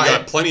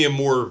got plenty of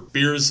more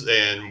beers,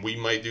 and we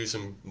might do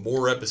some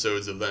more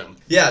episodes of them.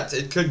 Yeah,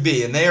 it could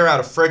be. And they are out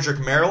of Frederick,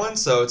 Maryland,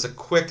 so it's a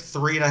quick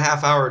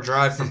 3.5-hour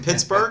drive from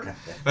Pittsburgh.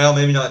 Well,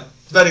 maybe not.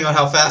 Depending on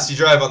how fast you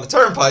drive on the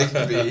turnpike, it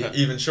could be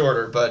even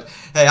shorter. But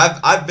hey,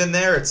 I've been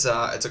there. It's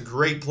a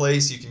great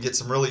place. You can get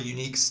some really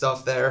unique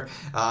stuff there.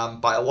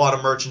 Buy a lot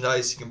of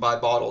merchandise. You can buy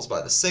bottles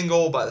by the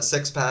single, by the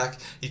 6-pack.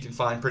 You can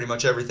find pretty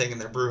much everything in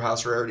their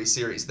Brewhouse Rarity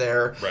series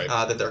there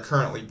that they're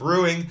currently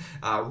brewing.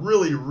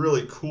 Really,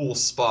 really cool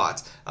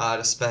spot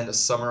to spend a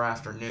summer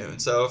afternoon.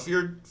 So if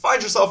you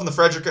find yourself in the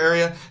Frederick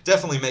area,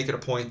 definitely make it a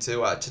point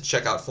to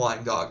check out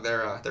Flying Dog.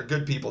 They're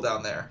good people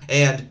down there.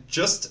 And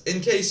just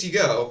in case you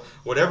go,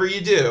 whatever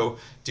you do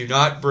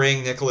not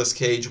bring Nicolas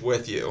Cage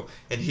with you.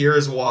 And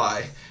here's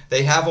why.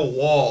 They have a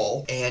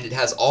wall, and it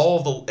has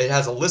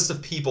a list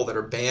of people that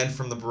are banned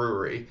from the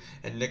brewery,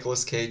 and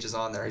Nicolas Cage is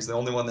on there. He's the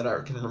only one that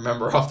I can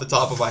remember off the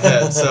top of my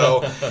head.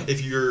 So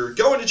if you're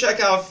going to check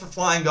out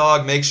Flying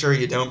Dog, make sure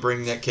you don't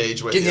bring Nick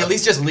Cage with Can you. you at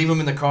least just leave him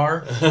in the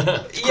car?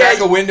 Crack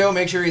a window,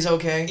 make sure he's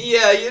okay?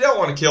 Yeah, you don't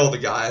want to kill the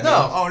guy. I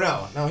mean,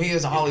 No, he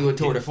is a Hollywood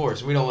tour de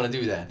force. We don't want to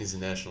do that. He's a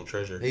national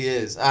treasure. He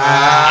is.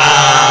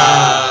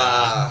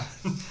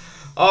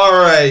 All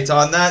right,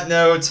 on that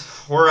note,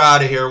 we're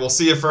out of here. We'll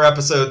see you for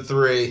episode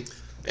 3.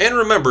 And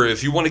remember,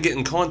 if you want to get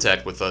in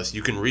contact with us,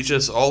 you can reach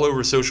us all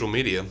over social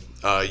media.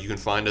 You can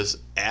find us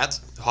at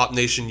Hop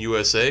Nation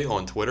USA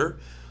on Twitter,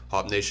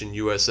 Hop Nation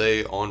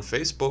USA on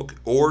Facebook,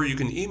 or you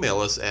can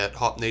email us at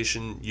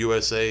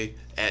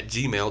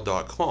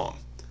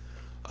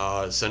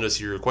hopnationusa@gmail.com. Send us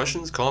your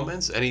questions,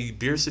 comments, any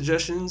beer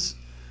suggestions,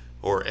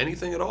 or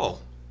anything at all.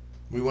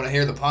 We want to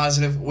hear the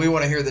positive. We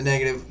want to hear the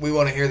negative. We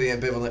want to hear the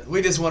ambivalent.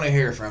 We just want to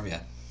hear from you.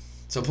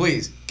 So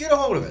please, get a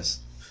hold of us.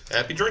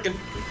 Happy drinking.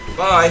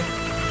 Bye.